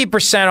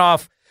 50%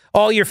 off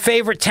all your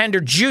favorite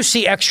tender,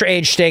 juicy,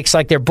 extra-aged steaks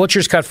like their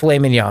butcher's cut filet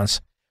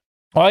mignons.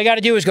 All you got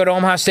to do is go to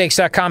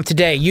omahasteaks.com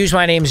today. Use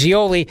My Name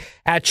Zioli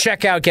at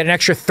checkout. Get an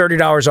extra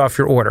 $30 off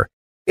your order.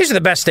 These are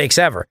the best steaks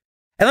ever.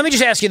 And let me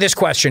just ask you this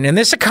question. In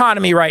this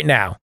economy right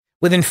now,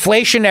 with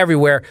inflation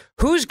everywhere,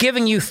 who's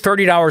giving you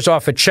 $30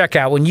 off at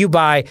checkout when you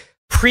buy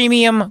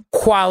premium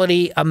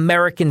quality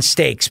American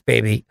steaks,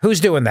 baby? Who's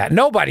doing that?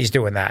 Nobody's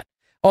doing that.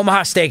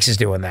 Omaha Steaks is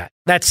doing that.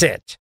 That's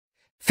it.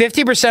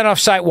 50% off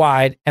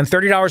site-wide and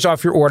 $30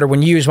 off your order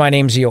when you use My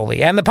Name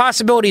Zioli. And the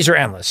possibilities are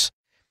endless.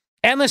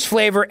 Endless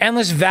flavor,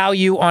 endless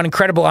value on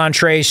incredible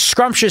entrees,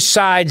 scrumptious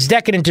sides,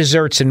 decadent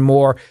desserts, and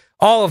more.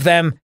 All of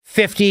them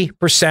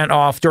 50%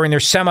 off during their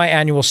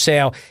semi-annual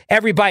sale.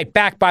 Every bite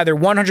backed by their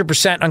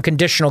 100%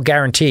 unconditional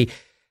guarantee.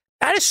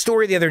 I had a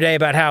story the other day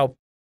about how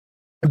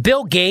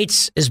Bill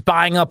Gates is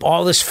buying up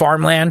all this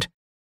farmland.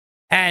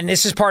 And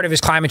this is part of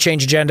his climate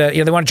change agenda.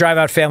 They want to drive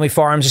out family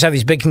farms, just have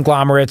these big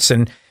conglomerates.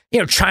 And,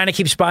 China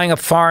keeps buying up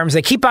farms.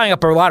 They keep buying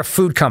up a lot of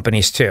food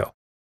companies, too.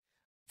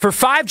 For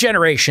 5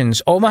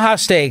 generations, Omaha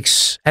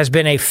Steaks has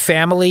been a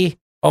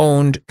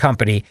family-owned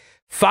company.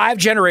 5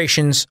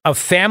 generations of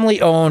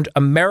family-owned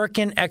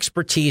American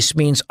expertise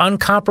means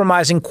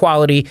uncompromising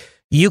quality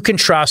you can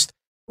trust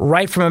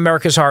right from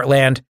America's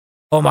heartland,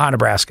 Omaha,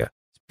 Nebraska.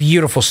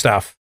 Beautiful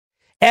stuff.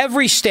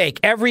 Every steak,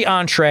 every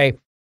entree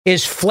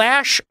is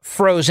flash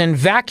frozen,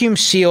 vacuum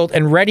sealed,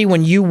 and ready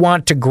when you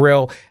want to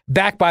grill,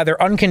 backed by their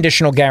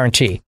unconditional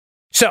guarantee.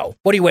 So,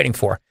 what are you waiting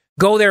for?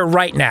 Go there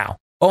right now.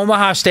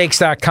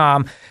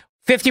 omahasteaks.com.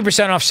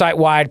 50% off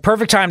site-wide.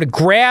 Perfect time to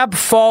grab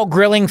fall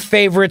grilling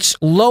favorites,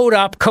 load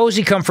up,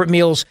 cozy comfort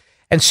meals,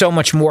 and so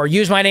much more.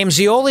 Use My Name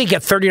Zioli.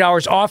 Get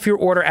 $30 off your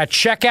order at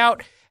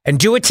checkout. And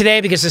do it today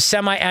because the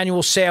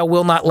semi-annual sale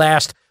will not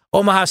last.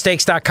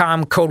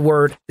 omahasteaks.com, code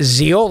word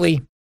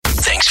Zioli.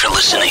 Thanks for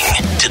listening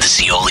to the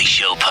Zioli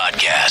Show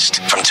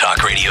podcast from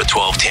Talk Radio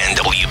 1210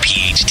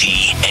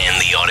 WPHT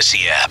and the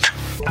Odyssey app.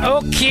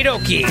 Okie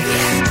dokie.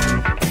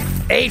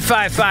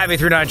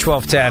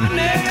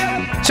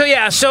 855-839-1210.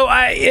 So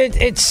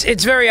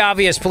it's very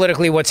obvious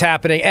politically what's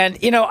happening. And,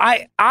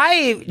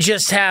 I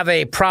just have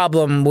a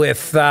problem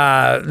with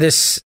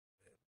this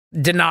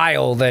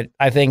denial that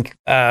I think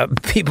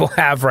people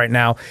have right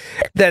now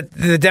that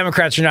the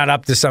Democrats are not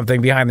up to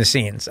something behind the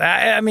scenes.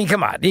 I mean,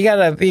 come on, you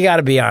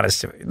gotta be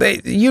honest.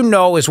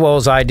 As well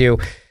as I do,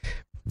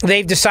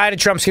 they've decided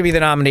Trump's gonna be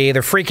the nominee.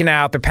 They're freaking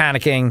out. They're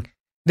panicking.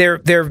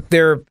 They're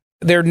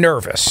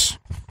nervous.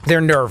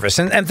 they're nervous.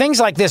 And things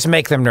like this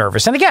make them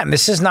nervous. And again,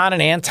 this is not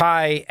an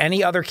anti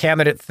any other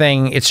candidate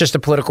thing. It's just a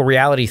political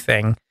reality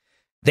thing.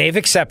 They've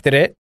accepted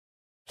it.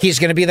 He's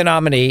going to be the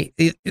nominee.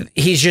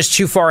 He's just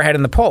too far ahead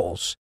in the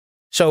polls.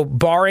 So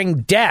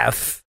barring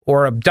death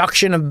or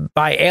abduction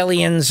by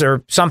aliens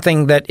or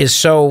something that is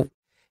so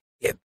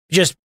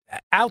just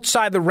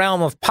outside the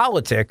realm of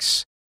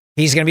politics,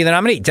 he's going to be the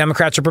nominee.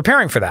 Democrats are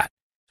preparing for that.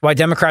 That's why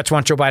Democrats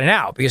want Joe Biden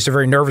out, because they're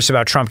very nervous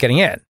about Trump getting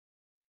in.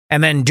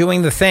 And then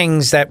doing the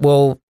things that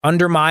will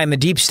undermine the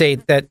deep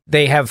state that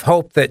they have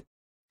hoped that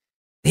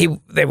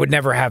they would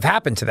never have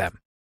happen to them.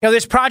 You know,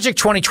 this Project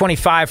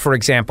 2025, for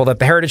example, that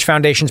the Heritage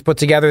Foundation's put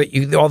together,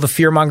 all the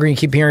fear-mongering you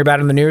keep hearing about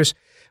in the news,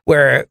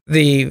 where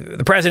the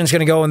president's going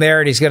to go in there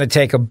and he's going to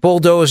take a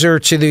bulldozer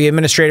to the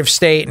administrative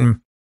state. And,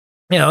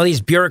 you know,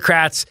 these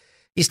bureaucrats,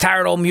 these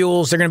tired old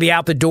mules, they're going to be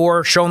out the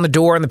door, showing the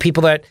door, and the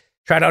people that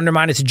try to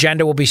undermine its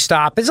agenda will be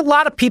stopped. There's a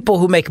lot of people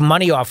who make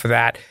money off of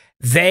that.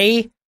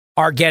 They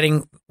are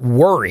getting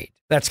worried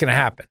that's going to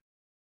happen.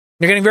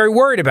 They're getting very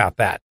worried about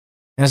that.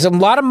 And there's a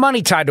lot of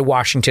money tied to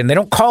Washington. They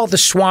don't call it the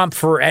swamp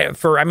for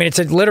I mean, it's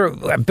a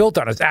literal built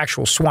on an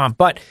actual swamp,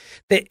 but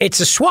it's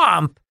a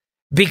swamp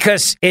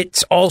because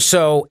it's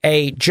also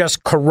a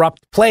just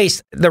corrupt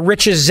place. The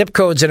richest zip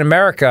codes in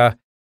America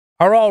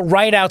are all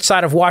right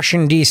outside of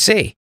Washington,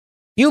 D.C.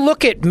 You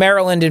look at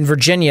Maryland and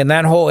Virginia and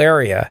that whole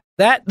area,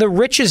 that the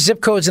richest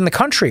zip codes in the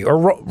country,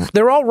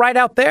 they're all right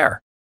out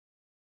there,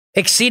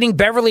 exceeding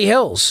Beverly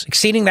Hills,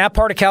 exceeding that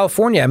part of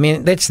California. I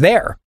mean, it's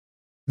there.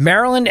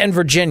 Maryland and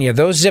Virginia,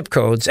 those zip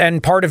codes,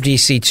 and part of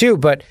D.C. too,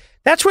 but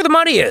that's where the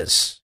money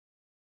is.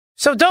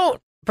 So don't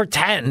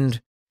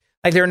pretend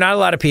like there are not a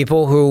lot of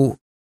people who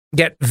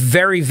get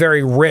very,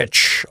 very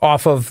rich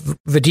off of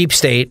the deep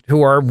state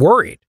who are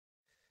worried.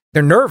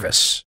 They're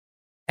nervous.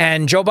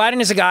 And Joe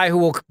Biden is a guy who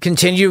will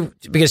continue,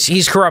 because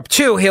he's corrupt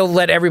too, he'll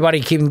let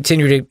everybody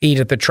continue to eat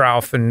at the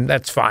trough, and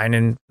that's fine,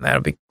 and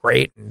that'll be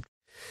great. And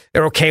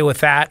they're okay with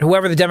that.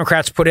 Whoever the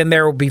Democrats put in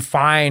there will be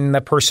fine.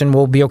 That person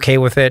will be okay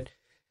with it.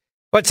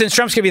 But since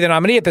Trump's going to be the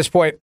nominee at this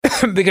point,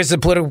 because the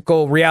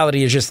political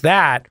reality is just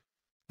that,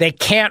 they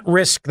can't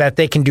risk that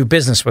they can do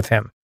business with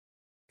him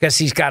because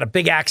he's got a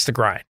big axe to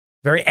grind.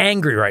 Very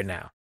angry right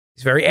now.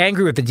 He's very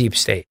angry with the deep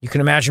state. You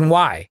can imagine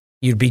why.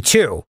 You'd be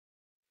too.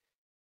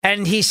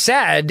 And he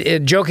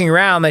said, joking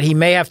around, that he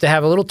may have to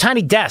have a little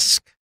tiny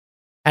desk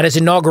at his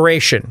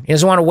inauguration. He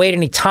doesn't want to wait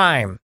any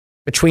time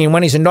between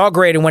when he's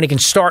inaugurated and when he can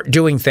start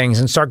doing things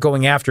and start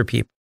going after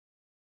people.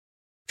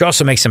 Which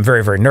also makes him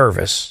very, very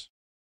nervous.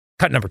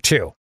 Cut number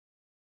 2.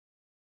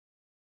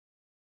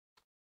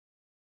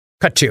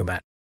 Cut 2,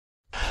 Matt.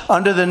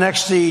 Under the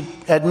next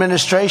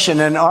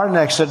administration and our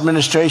next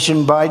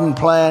administration Biden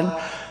plan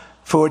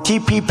for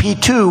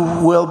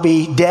TPP-2 will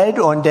be dead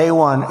on day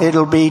one.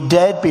 It'll be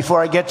dead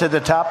before I get to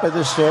the top of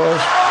the stairs.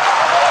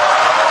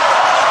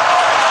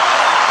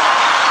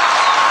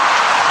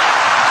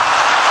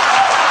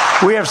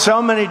 We have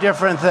so many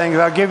different things.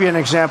 I'll give you an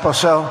example.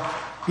 So,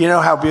 you know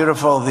how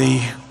beautiful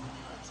the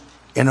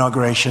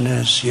inauguration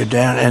is. You're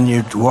down and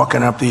you're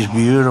walking up these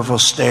beautiful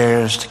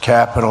stairs to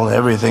Capitol.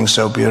 Everything's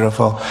so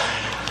beautiful.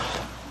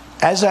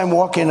 As I'm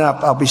walking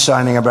up, I'll be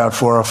signing about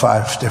 4 or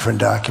 5 different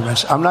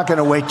documents. I'm not going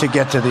to wait to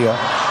get to the.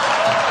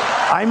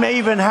 I may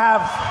even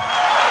have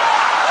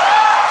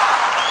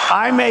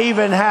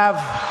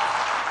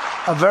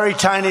a very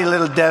tiny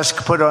little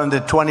desk put on the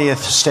 20th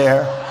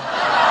stair.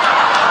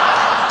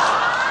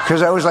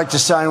 Because I always like to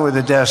sign with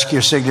a desk.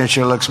 Your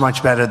signature looks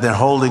much better than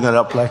holding it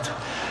up like.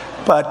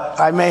 But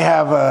I may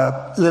have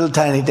a little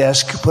tiny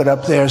desk put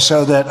up there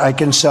so that I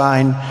can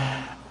sign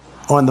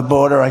on the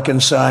border. I can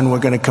sign. We're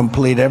going to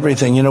complete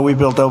everything. You know, we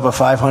built over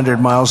 500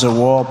 miles of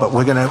wall, but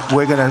we're going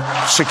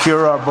to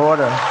secure our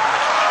border.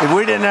 If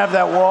we didn't have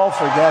that wall,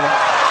 forget it.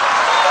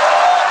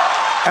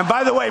 And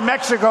by the way,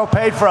 Mexico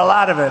paid for a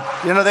lot of it.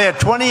 You know, they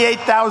had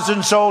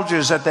 28,000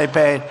 soldiers that they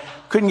paid.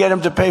 Couldn't get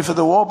them to pay for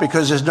the wall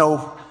because there's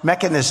no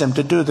mechanism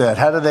to do that.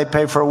 How do they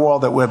pay for a wall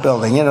that we're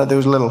building? You know, there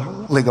was a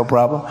little legal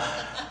problem.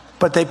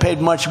 But they paid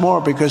much more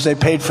because they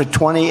paid for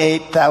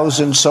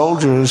 28,000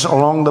 soldiers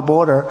along the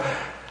border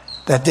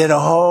that did a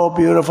whole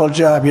beautiful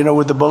job, you know,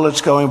 with the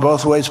bullets going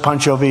both ways.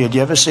 Pancho Villa, do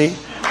you ever see?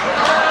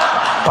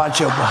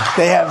 Pancho,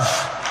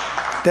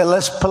 they're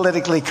less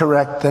politically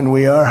correct than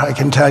we are, I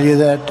can tell you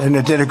that, and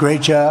it did a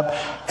great job.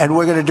 And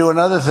we're going to do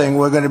another thing.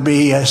 We're going to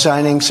be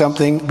signing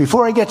something.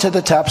 Before I get to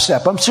the top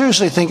step, I'm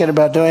seriously thinking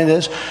about doing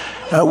this.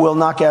 We'll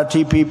knock out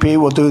TPP.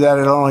 We'll do that.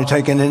 It'll only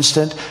take an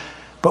instant.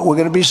 But we're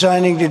going to be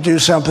signing to do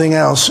something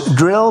else.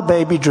 Drill,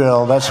 baby,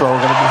 drill. That's what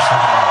we're going to be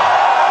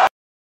signing.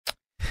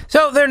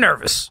 So they're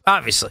nervous,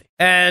 obviously.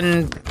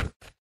 And,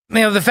 you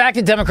know, the fact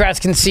that Democrats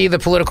can see the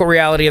political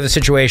reality of the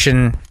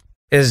situation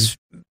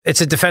it's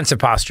a defensive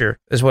posture,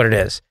 is what it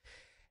is.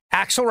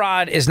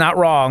 Axelrod is not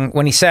wrong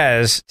when he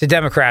says to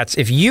Democrats,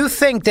 if you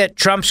think that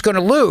Trump's going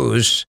to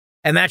lose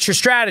and that's your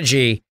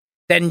strategy,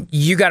 then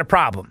you got a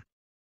problem.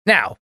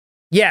 Now,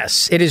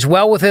 yes, it is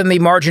well within the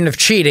margin of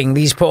cheating.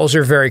 These polls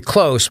are very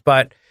close,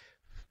 but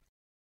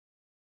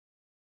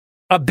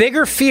a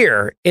bigger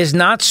fear is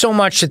not so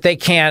much that they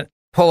can't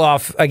pull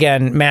off,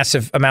 again,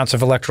 massive amounts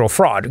of electoral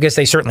fraud, because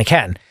they certainly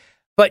can.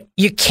 But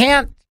you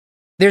can't,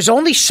 there's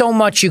only so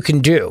much you can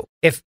do.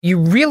 If you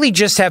really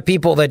just have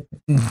people that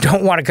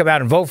don't want to come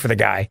out and vote for the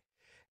guy,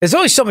 there's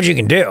only so much you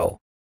can do.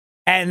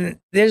 And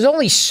there's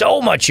only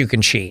so much you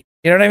can cheat.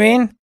 You know what I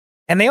mean?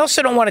 And they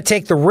also don't want to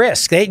take the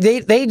risk.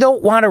 They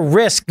don't want to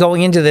risk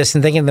going into this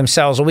and thinking to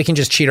themselves, well, we can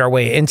just cheat our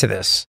way into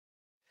this.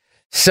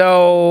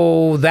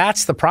 So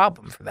that's the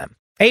problem for them.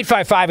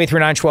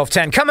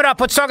 855-839-1210. Coming up,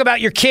 let's talk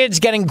about your kids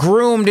getting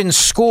groomed in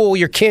school,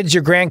 your kids,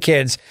 your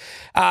grandkids,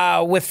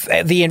 with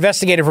the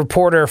investigative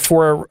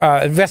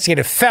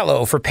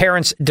fellow for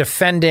Parents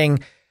Defending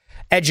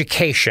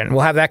Education.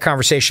 We'll have that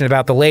conversation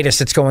about the latest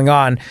that's going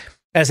on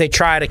as they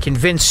try to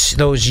convince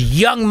those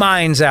young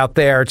minds out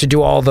there to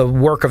do all the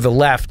work of the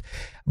left.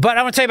 But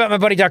I want to tell you about my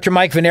buddy, Dr.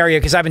 Mike Veneria,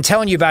 because I've been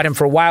telling you about him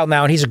for a while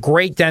now, and he's a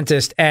great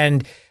dentist,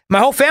 and my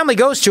whole family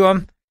goes to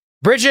him.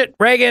 Bridget,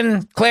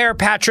 Reagan, Claire,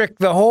 Patrick,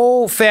 the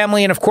whole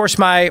family, and of course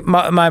my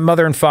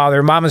mother and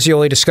father, Mama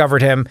Zioli,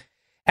 discovered him.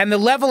 And the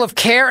level of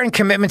care and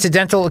commitment to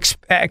dental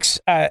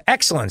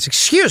excellence,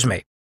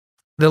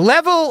 the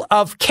level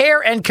of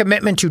care and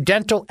commitment to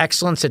dental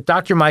excellence that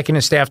Dr. Mike and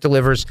his staff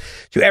delivers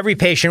to every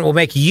patient will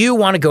make you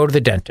want to go to the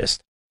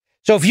dentist.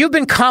 So if you've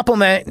been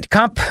I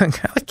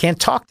can't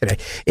talk today.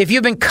 If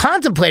you've been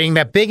contemplating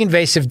that big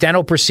invasive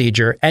dental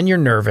procedure and you're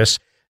nervous,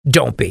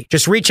 don't be.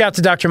 Just reach out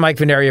to Dr. Mike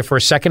Veneria for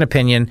a second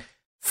opinion,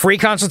 free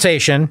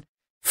consultation,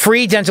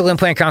 free dental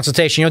implant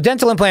consultation. You know,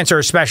 dental implants are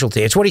a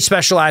specialty. It's what he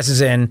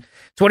specializes in.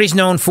 It's what he's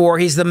known for.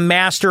 He's the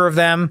master of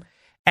them,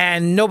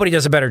 and nobody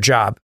does a better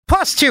job.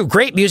 Plus, too,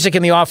 great music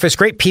in the office,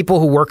 great people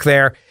who work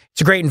there.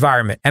 It's a great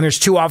environment. And there's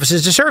 2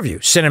 offices to serve you,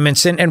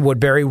 Cinnaminson and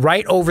Woodbury,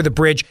 right over the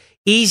bridge,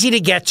 easy to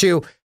get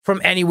to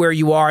from anywhere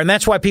you are. And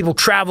that's why people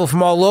travel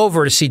from all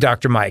over to see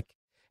Dr. Mike.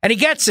 And he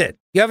gets it.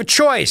 You have a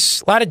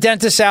choice. A lot of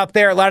dentists out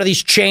there, a lot of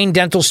these chain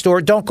dental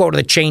stores. Don't go to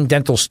the chain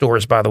dental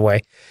stores, by the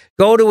way.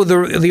 Go to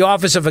the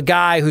office of a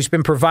guy who's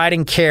been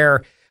providing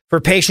care for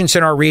patients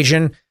in our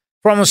region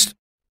for almost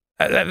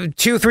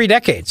 2-3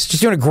 decades.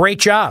 Just doing a great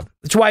job.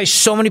 That's why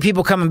so many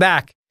people coming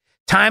back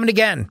time and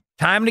again,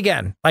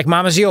 like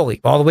Mama Zioli,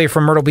 all the way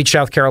from Myrtle Beach,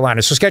 South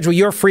Carolina. So schedule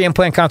your free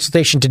implant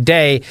consultation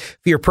today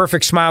for your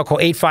perfect smile. Call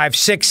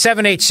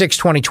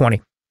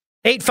 856-786-2020.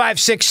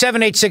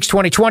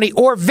 856-786-2020,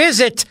 or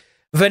visit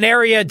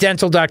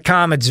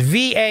VeneriaDental.com. It's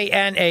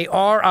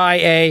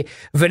VANARIA,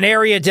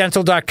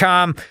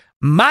 VeneriaDental.com.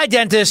 My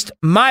dentist,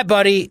 my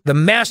buddy, the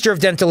master of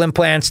dental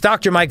implants,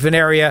 Dr. Mike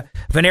Veneria,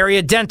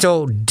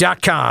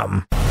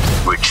 VeneriaDental.com.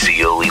 Rich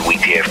Zioli,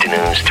 weekday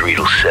afternoons 3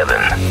 to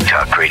 7.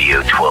 Talk Radio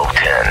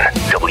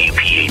 1210,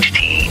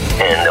 WPHT,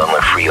 and on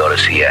the free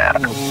Odyssey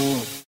app.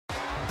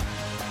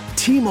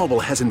 T-Mobile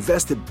has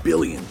invested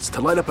billions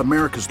to light up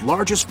America's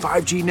largest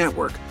 5G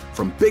network,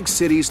 from big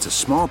cities to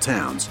small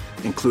towns,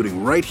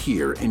 including right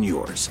here in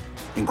yours.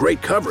 And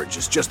great coverage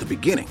is just the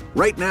beginning.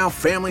 Right now,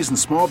 families and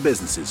small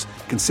businesses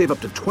can save up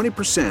to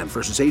 20%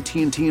 versus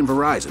AT&T and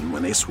Verizon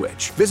when they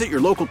switch. Visit your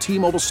local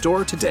T-Mobile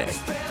store today.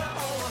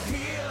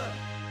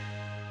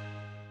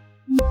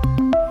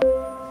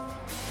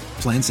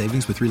 Plan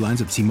savings with 3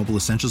 lines of T-Mobile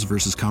Essentials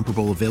versus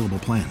comparable available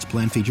plans.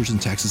 Plan features and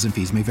taxes and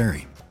fees may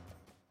vary.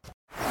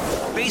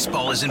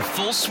 Baseball is in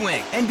full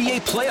swing.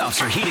 NBA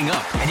playoffs are heating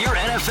up, and your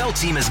NFL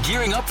team is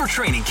gearing up for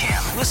training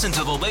camp. Listen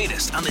to the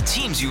latest on the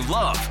teams you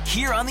love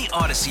here on the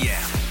Odyssey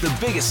app. The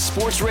biggest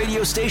sports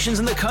radio stations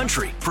in the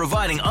country,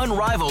 providing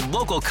unrivaled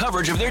local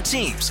coverage of their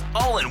teams,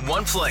 all in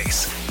one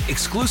place.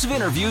 Exclusive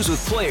interviews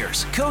with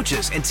players,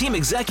 coaches, and team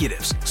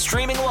executives,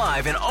 streaming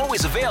live and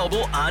always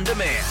available on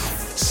demand.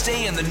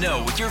 Stay in the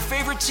know with your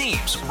favorite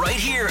teams right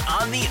here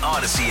on the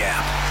Odyssey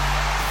app.